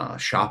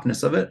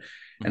sharpness of it.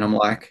 And I'm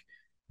like,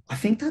 I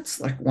think that's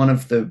like one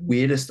of the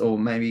weirdest or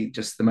maybe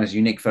just the most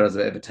unique photos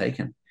I've ever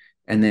taken.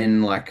 And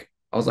then like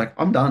I was like,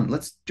 I'm done. Do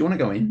you want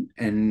to go in?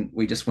 And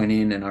we just went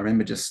in, and I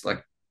remember just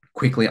like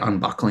quickly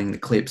unbuckling the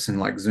clips and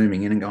like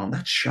zooming in and going,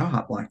 that's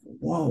sharp. Like,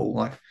 whoa,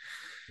 like,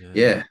 Yeah.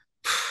 yeah,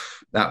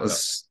 that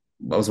was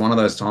one of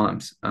those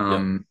times.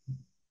 Yeah.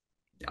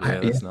 Yeah, Yeah,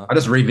 that's nice. I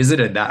just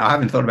revisited that. I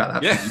haven't thought about that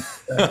for Yeah. years.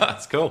 So,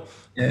 That's cool.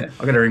 yeah,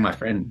 I got to ring my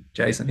friend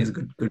Jason. He's a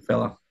good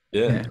fella.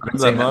 Yeah, Yeah, I haven't remember that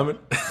seen that. moment?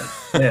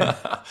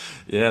 Yeah.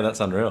 Yeah, that's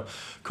unreal.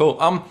 Cool.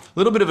 A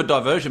little bit of a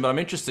diversion, but I'm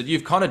interested.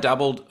 You've kind of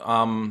dabbled,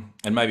 and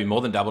maybe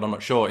more than dabbled, I'm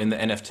not sure, in the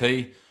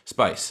NFT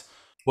space.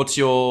 What's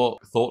your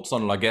thoughts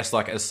on it? I guess,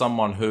 like as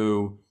someone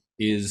who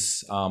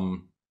is,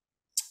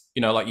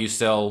 like you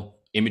sell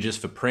images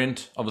for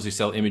print, obviously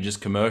sell images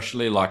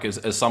commercially. Like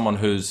as someone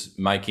who's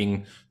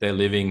making their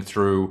living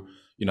through,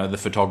 the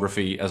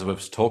photography, as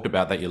we've talked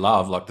about, that you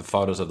love, like the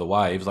photos of the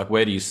waves, like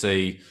where do you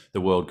see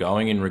the world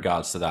going in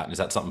regards to that? Is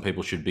that something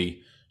people should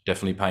be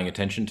definitely paying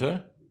attention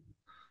to?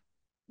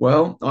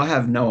 Well, I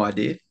have no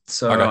idea,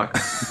 so Okay. I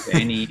can't give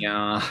any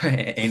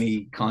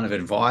any kind of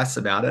advice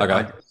about it. I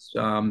Okay. just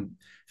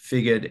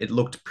figured it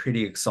looked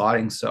pretty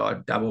exciting, so I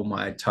dabbled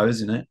my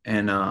toes in it,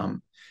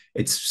 and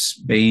it's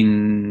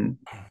been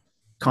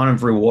kind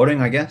of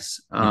rewarding, I guess.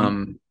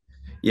 Hmm.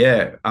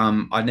 Yeah,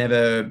 I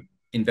never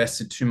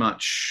invested too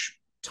much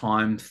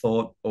time,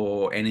 thought,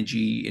 or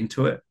energy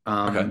into it.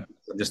 Okay. I'm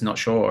just not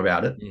sure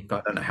about it. Mm.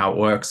 I don't know how it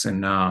works,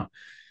 and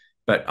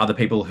but other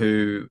people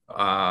who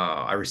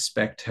I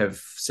respect have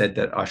said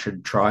that I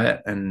should try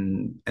it,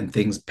 and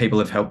things. People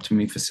have helped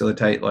me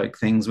facilitate like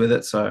things with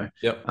it. So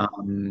Yep.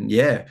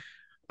 yeah,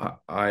 I,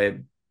 I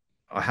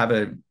I have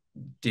a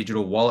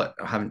digital wallet.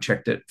 I haven't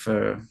checked it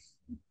for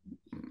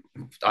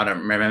I don't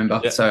remember.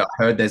 Yeah. So I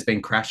heard there's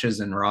been crashes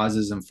and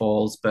rises and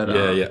falls, but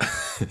Yeah. Yeah.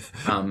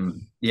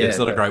 Yeah, it's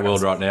yeah, not a great world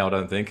that's right now, I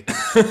don't think.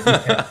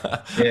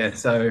 yeah, yeah.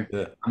 So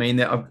Yeah. I mean,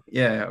 I've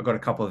got a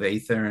couple of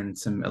Ether and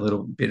a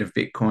little bit of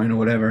Bitcoin or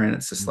whatever, and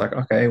it's just Mm. like,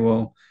 okay,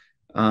 well,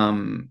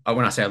 when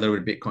I say a little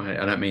bit of Bitcoin,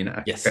 I don't mean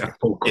Yes. a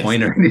full Yes.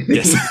 coin or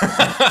Yes.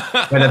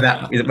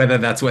 anything. Whether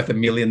that's worth $1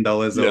 million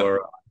Yeah.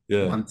 or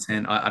Yeah. 1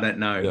 cent, I don't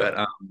know. Yeah.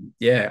 But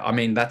yeah, I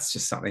mean, that's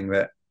just something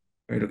that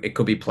it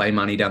could be play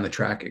money down the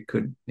track. It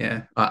could,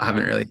 yeah. I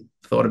haven't really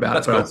thought about it,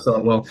 That's but I cool.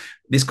 thought, well,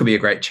 this could be a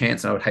great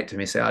chance. I would hate to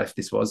miss out if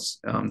this was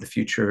the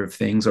future of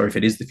things, or if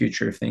it is the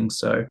future of things.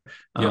 So,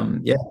 Yeah.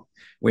 yeah,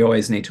 we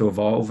always need to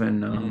evolve,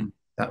 and Mhm.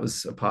 that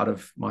was a part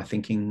of my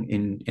thinking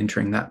in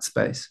entering that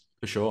space.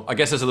 For sure. I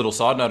guess as a little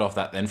side note off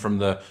that, then, from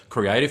the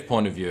creative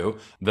point of view,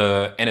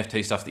 the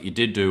NFT stuff that you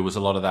did do was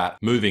a lot of that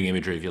moving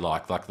imagery, if you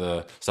like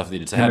the stuff that you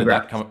did. So how did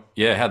that Demographics. come?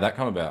 Yeah, how'd that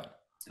come about?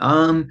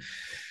 Um,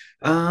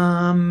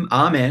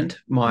 Armand,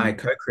 my Mm.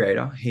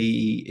 co-creator,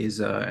 he is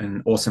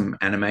an awesome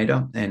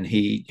animator, and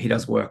he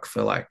does work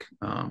for like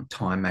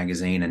Time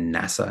Magazine and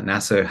NASA.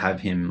 NASA have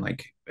him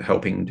like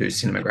helping do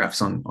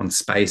cinemagraphs on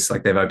space.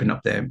 Like they've opened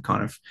up their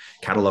kind of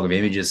catalog of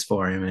images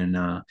for him,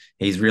 and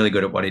he's really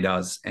good at what he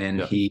does. And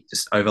Yeah. he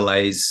just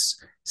overlays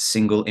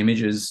single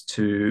images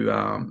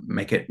to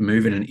make it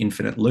move in an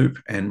infinite loop.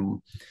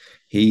 And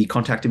he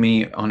contacted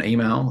me on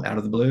email out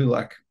of the blue,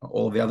 like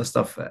all of the other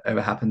stuff that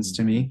ever happens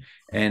to me.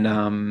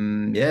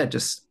 And yeah,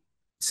 just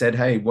said,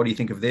 "Hey, what do you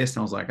think of this?" And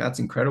I was like, "That's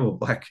incredible.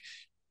 Like,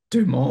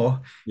 do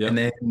more." Yeah. And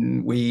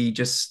then we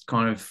just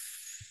kind of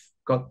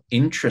got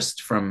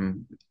interest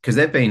from, because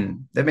they've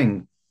been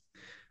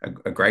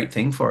a great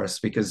thing for us,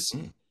 because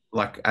Mm.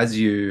 like as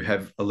you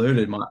have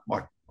alluded,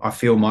 I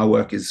feel my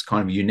work is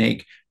kind of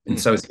unique, and Mm.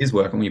 so is his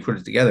work. And when you put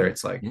it together,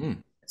 it's like Mm.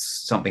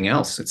 it's something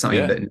else. It's something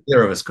Yeah. that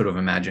neither of us could have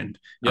imagined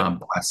Yep.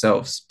 by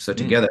ourselves. So Mm.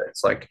 together,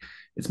 it's like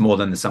it's more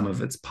than the sum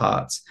of its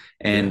parts.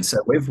 Yeah. And so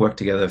we've worked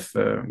together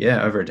for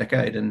over a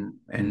decade, and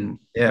Mm.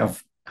 yeah,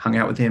 I've hung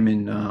out with him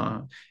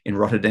in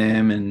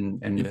Rotterdam,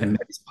 and Yeah.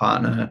 met his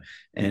partner,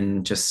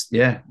 and just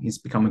yeah, he's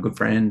become a good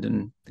friend,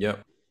 and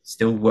Yep.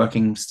 still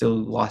working, still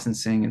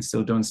licensing, and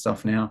still doing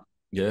stuff now.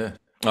 Yeah.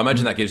 I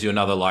imagine that gives you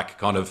another like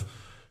kind of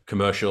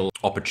commercial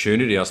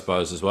opportunity, I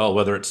suppose, as well,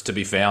 whether it's to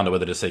be found or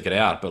whether to seek it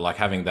out. But like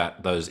having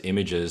that those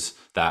images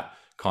that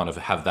kind of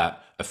have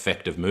that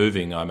effect of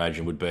moving, I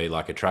imagine would be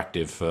like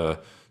attractive for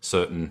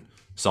certain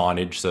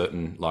signage,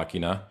 certain like,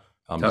 Totally.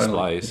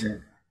 displays. Yeah.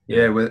 Yeah.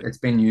 Yeah. Well, it's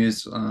been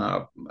used.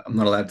 I'm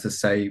not allowed to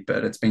say,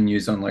 but it's been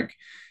used on like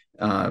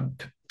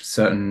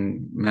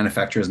certain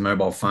manufacturers'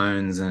 mobile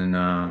phones, and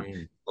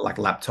Mm. like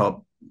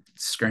laptop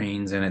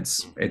screens. And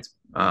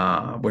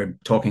we're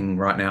talking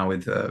right now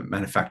with a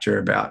manufacturer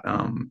about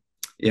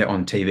yeah,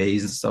 on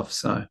TVs and stuff.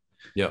 So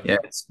Yep. yeah,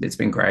 it's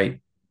been great.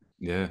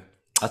 Yeah,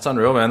 that's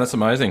unreal, man. That's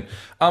amazing.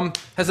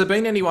 Has there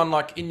been anyone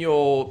like in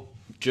your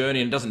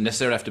journey, and it doesn't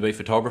necessarily have to be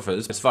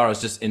photographers, as far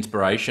as just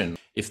inspiration?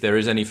 If there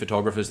is any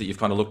photographers that you've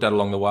kind of looked at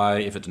along the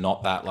way, if it's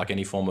not that, like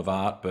any form of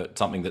art, but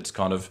something that's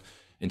kind of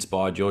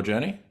inspired your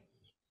journey?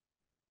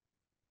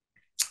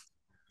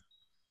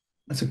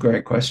 That's a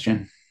great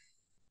question.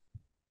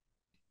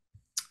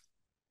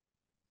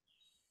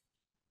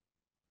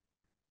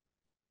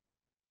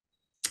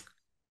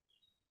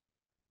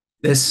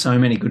 There's so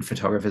many good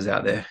photographers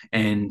out there,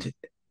 and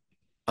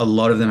a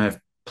lot of them have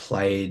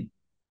played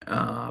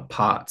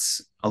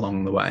parts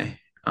along the way.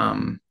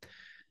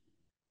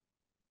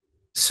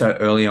 So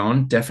early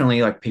on,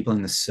 definitely like people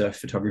in the surf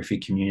photography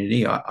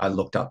community, I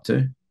looked up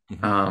to.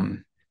 Hmm.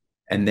 Um,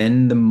 and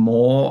then the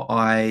more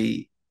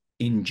I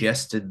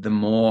ingested, the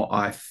more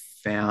I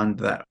found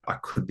that I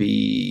could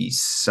be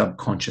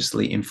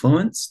subconsciously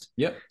influenced.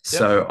 Yep. Yep.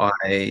 So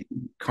I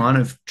kind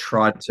of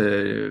tried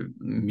to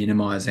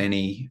minimize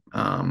any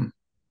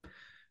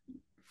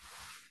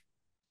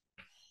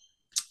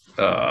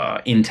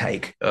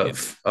intake Yep.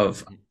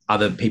 of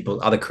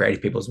other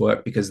creative people's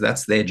work, because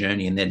that's their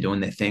journey and they're doing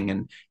their thing,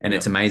 and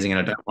it's Yep. amazing, and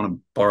I don't want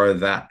to borrow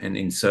that and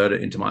insert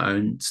it into my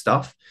own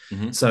stuff.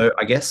 Hmm. So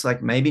I guess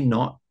like maybe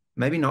not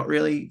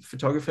really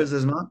photographers Yep.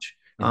 as much.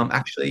 Hmm.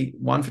 Actually,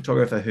 one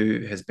photographer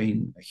who has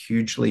been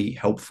hugely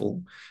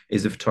helpful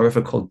is a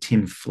photographer called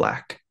Tim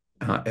Flack,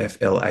 Flach.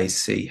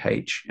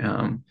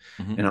 Hmm.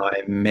 And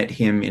I met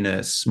him in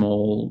a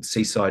small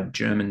seaside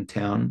German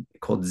town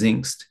called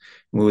Zingst.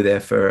 We were there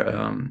for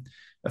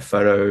a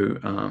photo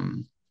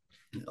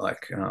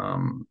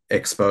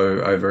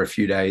expo over a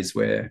few days,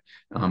 where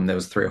there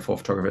was 3 or 4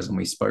 photographers, and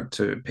we spoke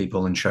to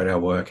people and showed our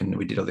work, and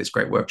we did all these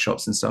great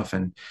workshops and stuff.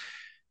 And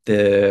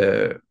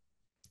the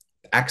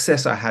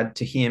access I had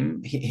to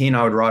him, he and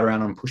I would ride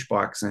around on push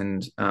bikes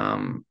and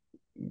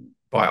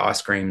buy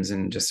ice creams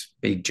and just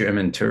be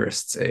German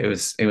tourists. It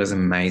was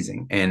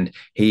amazing, and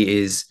he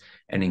is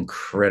an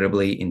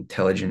incredibly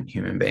intelligent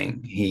human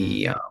being.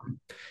 Hmm.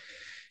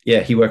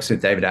 He works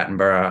with David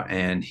Attenborough,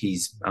 and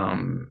he's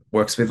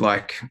works with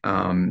like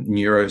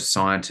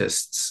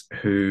neuroscientists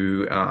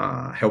who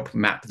help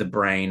map the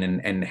brain,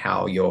 and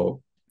how your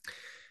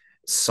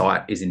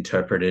sight is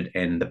interpreted,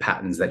 and the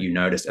patterns that you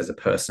notice as a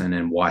person,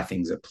 and why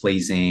things are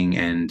pleasing,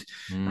 and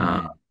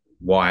uh, Mm.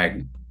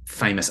 why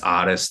famous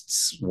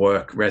artists'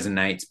 work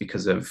resonates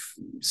because of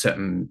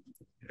certain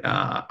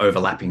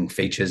overlapping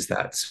features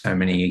that so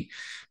many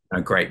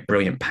great,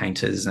 brilliant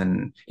painters,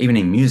 and even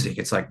in music,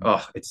 it's like,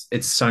 oh,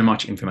 it's so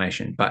much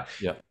information. But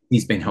Yep.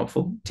 he's been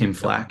helpful, Tim Yep.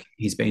 Flack.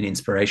 He's been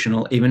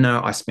inspirational, even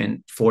though I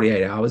spent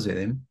 48 hours with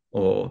him,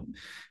 or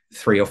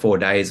 3 or 4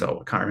 days,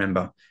 or I can't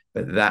remember,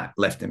 but that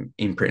left an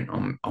imprint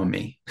on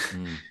me,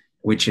 Mm.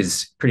 which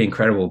is pretty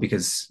incredible,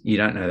 because you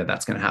don't know that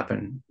that's going to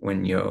happen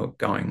when you're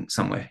going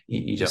somewhere.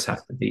 You just Yep.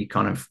 have to be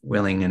kind of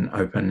willing and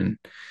open,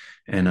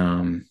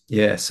 and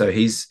yeah, so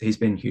he's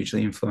been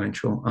hugely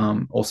influential.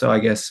 Also, I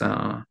guess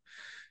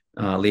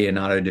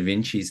Leonardo da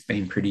Vinci's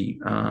been pretty.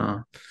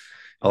 I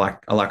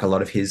like a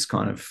lot of his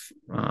kind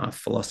of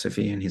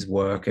philosophy and his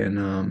work,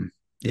 and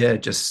yeah,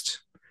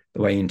 just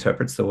the way he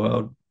interprets the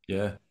world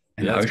Yeah.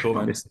 and Yeah. the That's ocean, cool,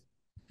 man. obviously.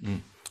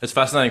 Mm. It's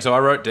fascinating. So I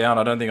wrote down,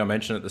 I don't think I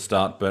mentioned at the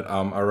start, but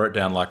I wrote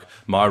down like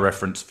my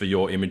reference for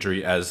your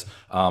imagery as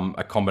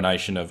a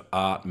combination of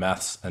art,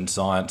 maths, and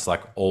science,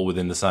 like all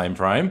within the same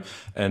frame.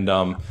 And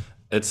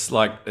it's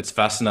like, it's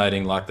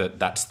fascinating, like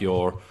that's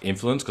your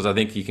influence, because I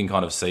think you can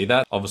kind of see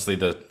that. Obviously,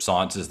 the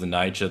science is the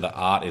nature, the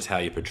art is how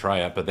you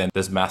portray it, but then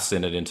there's maths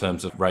in it in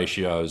terms of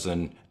ratios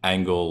and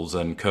angles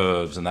and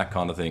curves and that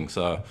kind of thing.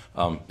 So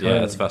yeah, it's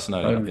Totally,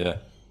 fascinating. totally. Yeah.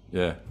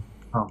 Yeah.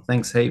 Oh,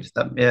 thanks heaps.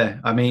 Yeah,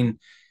 I mean,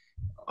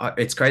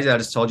 it's crazy. I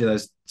just told you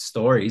those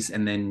stories,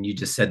 and then you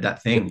just said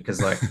that thing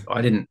because, like,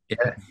 I didn't.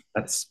 Yeah,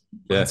 that's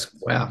Yeah.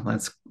 wow.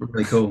 That's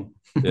really cool.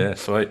 Yeah.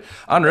 Sweet.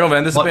 Unreal,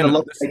 man. This has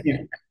Like,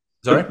 been,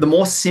 sorry? the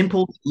more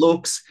simple it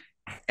looks,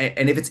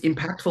 and if it's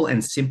impactful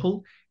and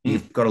simple, Mm.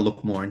 you've got to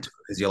look more into it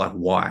because you're like,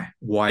 why?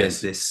 Why is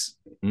Yes. this?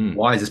 Mm.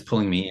 Why is this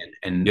pulling me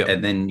in? Yep.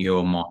 And then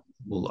your mind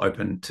will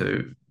open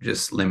to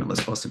just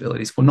limitless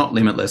possibilities. Well, not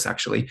limitless,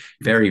 actually,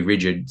 very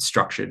rigid,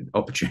 structured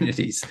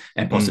opportunities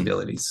and Mm.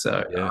 possibilities.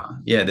 So, Yeah.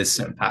 yeah, there's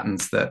certain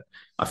patterns that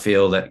I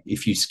feel that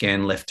if you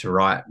scan left to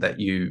right, that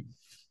you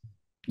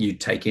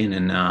take in,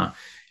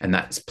 and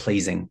that's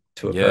pleasing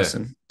to a Yeah.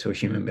 person, to a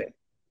human being.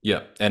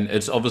 Yeah. And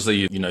it's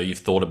obviously, you know, you've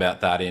thought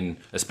about that in,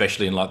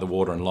 especially in like the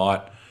Water and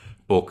Light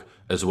book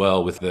as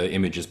well, with the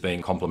images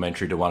being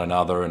complementary to one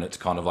another. And it's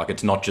kind of like,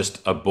 it's not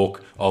just a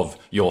book of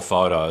your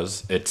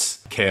photos,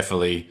 it's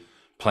carefully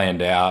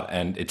planned out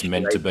and it's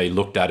meant to be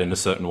looked at in a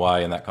certain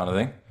way and that kind of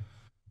thing.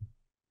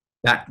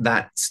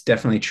 That's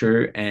definitely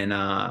true. And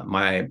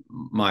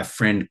my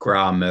friend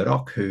Gra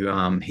Murdoch,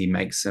 who he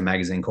makes a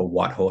magazine called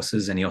White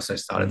Horses, and he also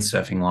started Hmm.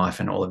 Surfing Life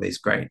and all of these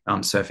great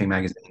surfing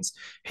magazines.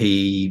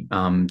 He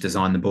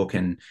designed the book,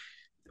 and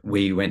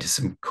we went to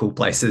some cool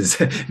places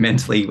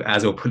mentally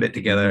as we put it Hmm.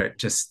 together,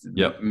 just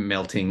Yep.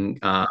 melting,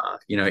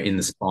 in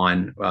the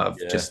spine of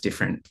Yeah. just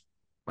different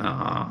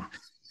uh,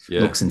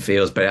 Yeah. looks and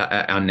feels.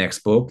 But our next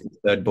book,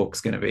 third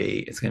book's going to be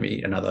it's going to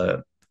be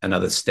another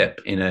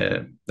step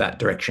in that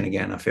direction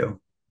again. I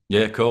feel.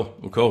 Yeah, cool.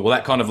 Well, cool. Well,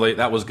 that kind of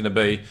that was going to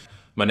be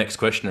my next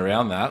question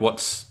around that.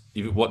 What's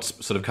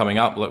sort of coming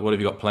up? Like, what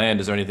have you got planned?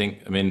 Is there anything,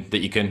 I mean, that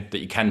you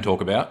can talk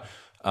about?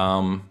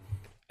 Um,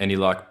 any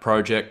like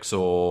projects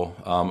or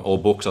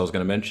books I was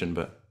going to mention,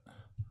 but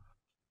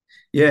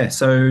Yeah,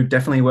 so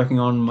definitely working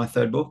on my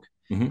third book.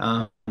 hmm.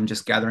 I'm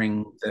just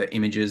gathering the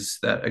images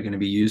that are going to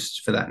be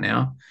used for that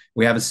now.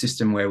 We have a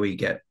system where we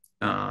get,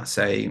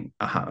 say,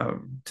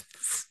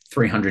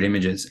 300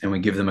 images, and we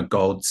give them a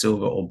gold,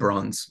 silver, or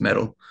bronze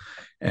medal.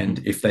 And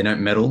Hmm. if they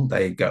don't medal,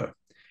 they go.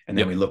 And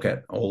then we Yep. look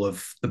at all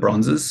of the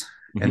bronzes,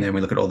 and then Hmm.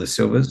 we look at all the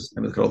silvers,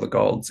 and we look at all the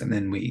golds, and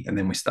then we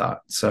start.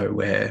 So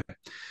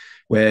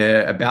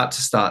we're about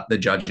to start the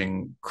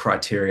judging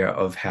criteria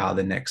of how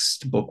the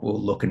next book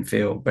will look and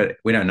feel, but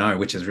we don't know,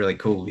 which is really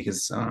cool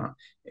because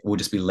we'll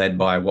just be led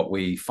by what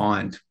we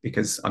find.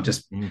 Because I'm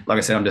just, Mm. like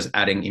I said, I'm just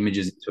adding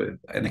images to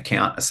an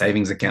account, a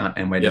savings account,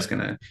 and we're just Yep.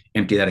 going to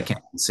empty that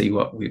account and see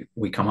what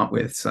we come up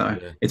with. So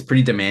Yeah. it's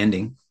pretty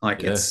demanding.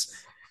 Like Yeah. it's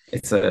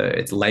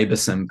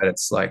laborsome, but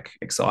it's like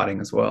exciting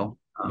as well.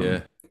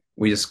 Yeah.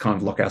 We just kind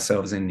of lock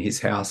ourselves in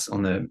his house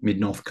on the mid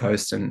north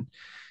coast and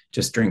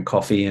just drink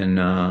coffee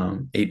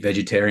and eat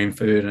vegetarian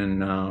food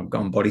and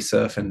go and body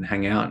surf and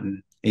hang out.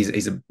 And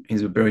he's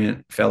a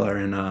brilliant fella.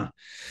 And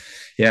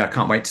yeah, I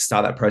can't wait to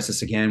start that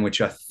process again,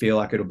 which I feel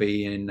like it'll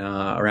be in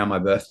around my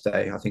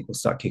birthday. I think we'll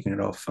start kicking it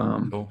off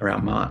Cool.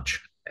 around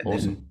March. And then,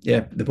 Awesome.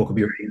 yeah, the book will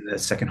be ready in the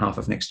second half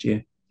of next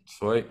year.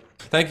 Sweet.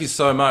 Thank you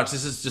so much.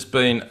 This has just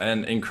been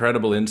an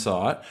incredible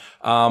insight.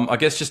 I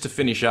guess just to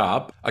finish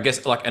up, I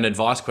guess like an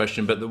advice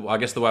question, but I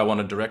guess the way I want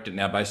to direct it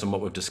now based on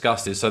what we've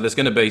discussed is, so there's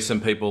going to be some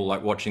people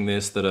like watching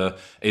this that are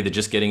either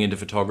just getting into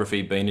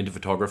photography, been into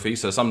photography.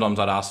 So sometimes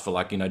I'd ask for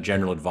like, you know,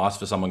 general advice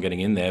for someone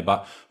getting in there,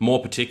 but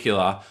more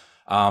particular,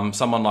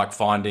 someone like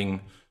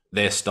finding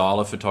their style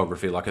of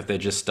photography, like if they're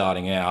just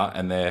starting out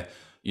and they're,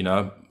 you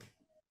know,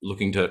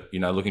 looking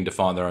to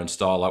find their own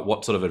style, like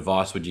what sort of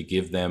advice would you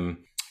give them,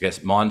 I guess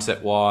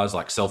mindset wise,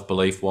 like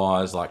self-belief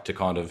wise, like to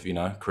kind of, you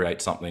know,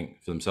 create something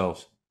for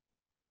themselves?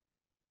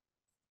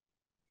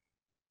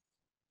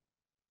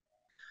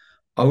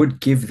 I would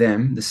give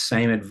them the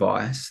same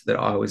advice that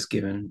I was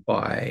given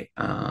by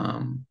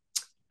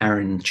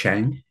Aaron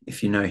Chang.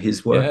 If you know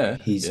his work, Yeah.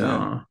 he's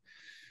Yeah.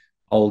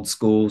 old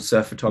school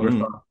surf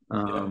photographer,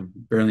 Mm.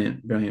 Yeah.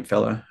 brilliant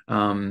fellow.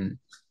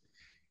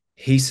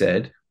 He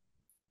said,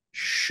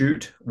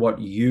 shoot what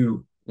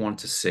you want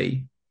to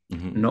see,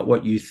 Hmm. not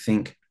what you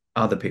think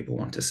other people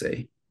want to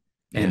see.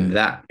 And Yeah.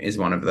 that is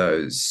one of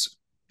those,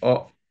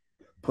 oh,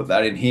 put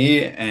that in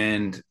here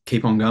and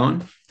keep on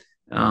going.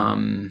 Mm.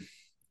 Um,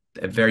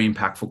 a very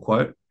impactful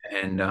quote.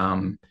 And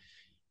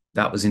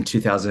that was in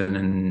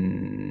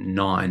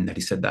 2009 that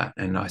he said that.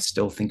 And I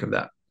still think of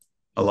that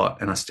a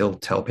lot. And I still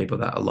tell people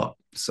that a lot.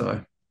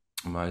 So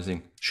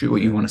Amazing. shoot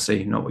what you Yeah. want to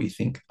see, not what you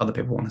think other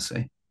people want to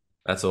see.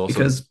 That's awesome.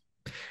 Because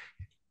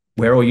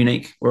we're all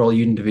unique, we're all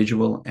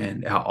individual,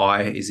 and our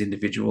eye is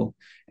individual.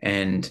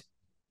 And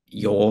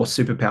your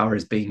superpower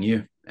is being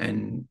you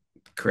and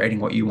creating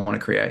what you want to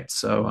create.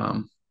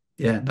 So,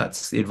 yeah,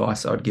 that's the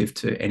advice I would give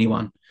to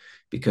anyone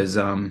because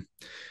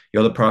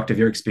you're the product of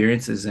your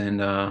experiences,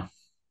 and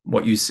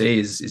what you see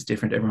is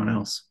different to everyone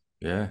else.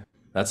 Yeah,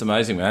 that's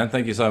amazing, man.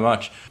 Thank you so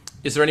much.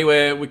 Is there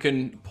anywhere we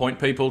can point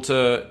people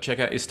to check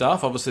out your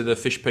stuff? Obviously, the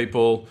Fish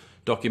People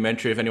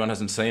documentary, if anyone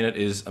hasn't seen it,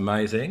 is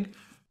amazing.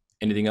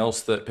 Anything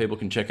else that people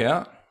can check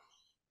out?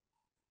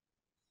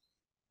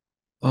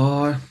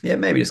 Oh yeah,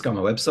 maybe just go on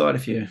my website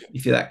if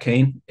you're that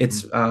keen.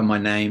 It's my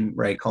name,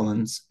 Ray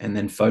Collins, and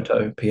then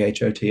photo,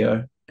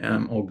 PHOTO,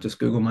 or just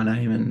Google my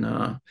name,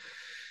 and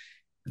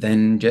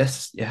then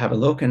just have a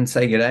look and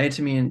say good day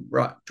to me, and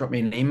drop me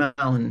an email,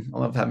 and I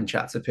love having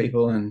chats with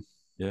people. And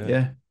Yeah.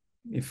 yeah,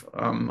 if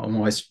I'm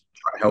always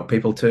trying to help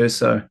people too.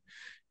 So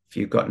if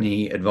you've got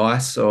any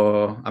advice,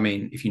 or I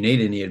mean, if you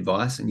need any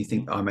advice and you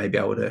think I may be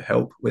able to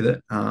help with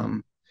it,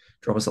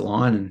 drop us a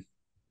line and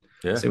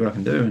Yeah. see what I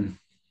can do. And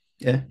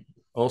yeah,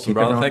 Awesome, keep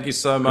brother. everyone Thank you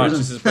so much.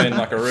 This cruising. has been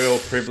like a real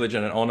privilege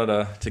and an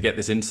honor to get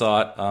this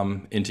insight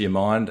into your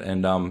mind.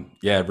 And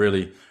yeah,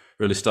 really,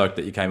 really stoked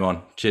that you came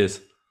on. Cheers.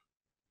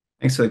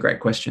 Thanks for the great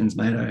questions,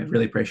 mate. I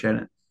really appreciate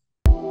it.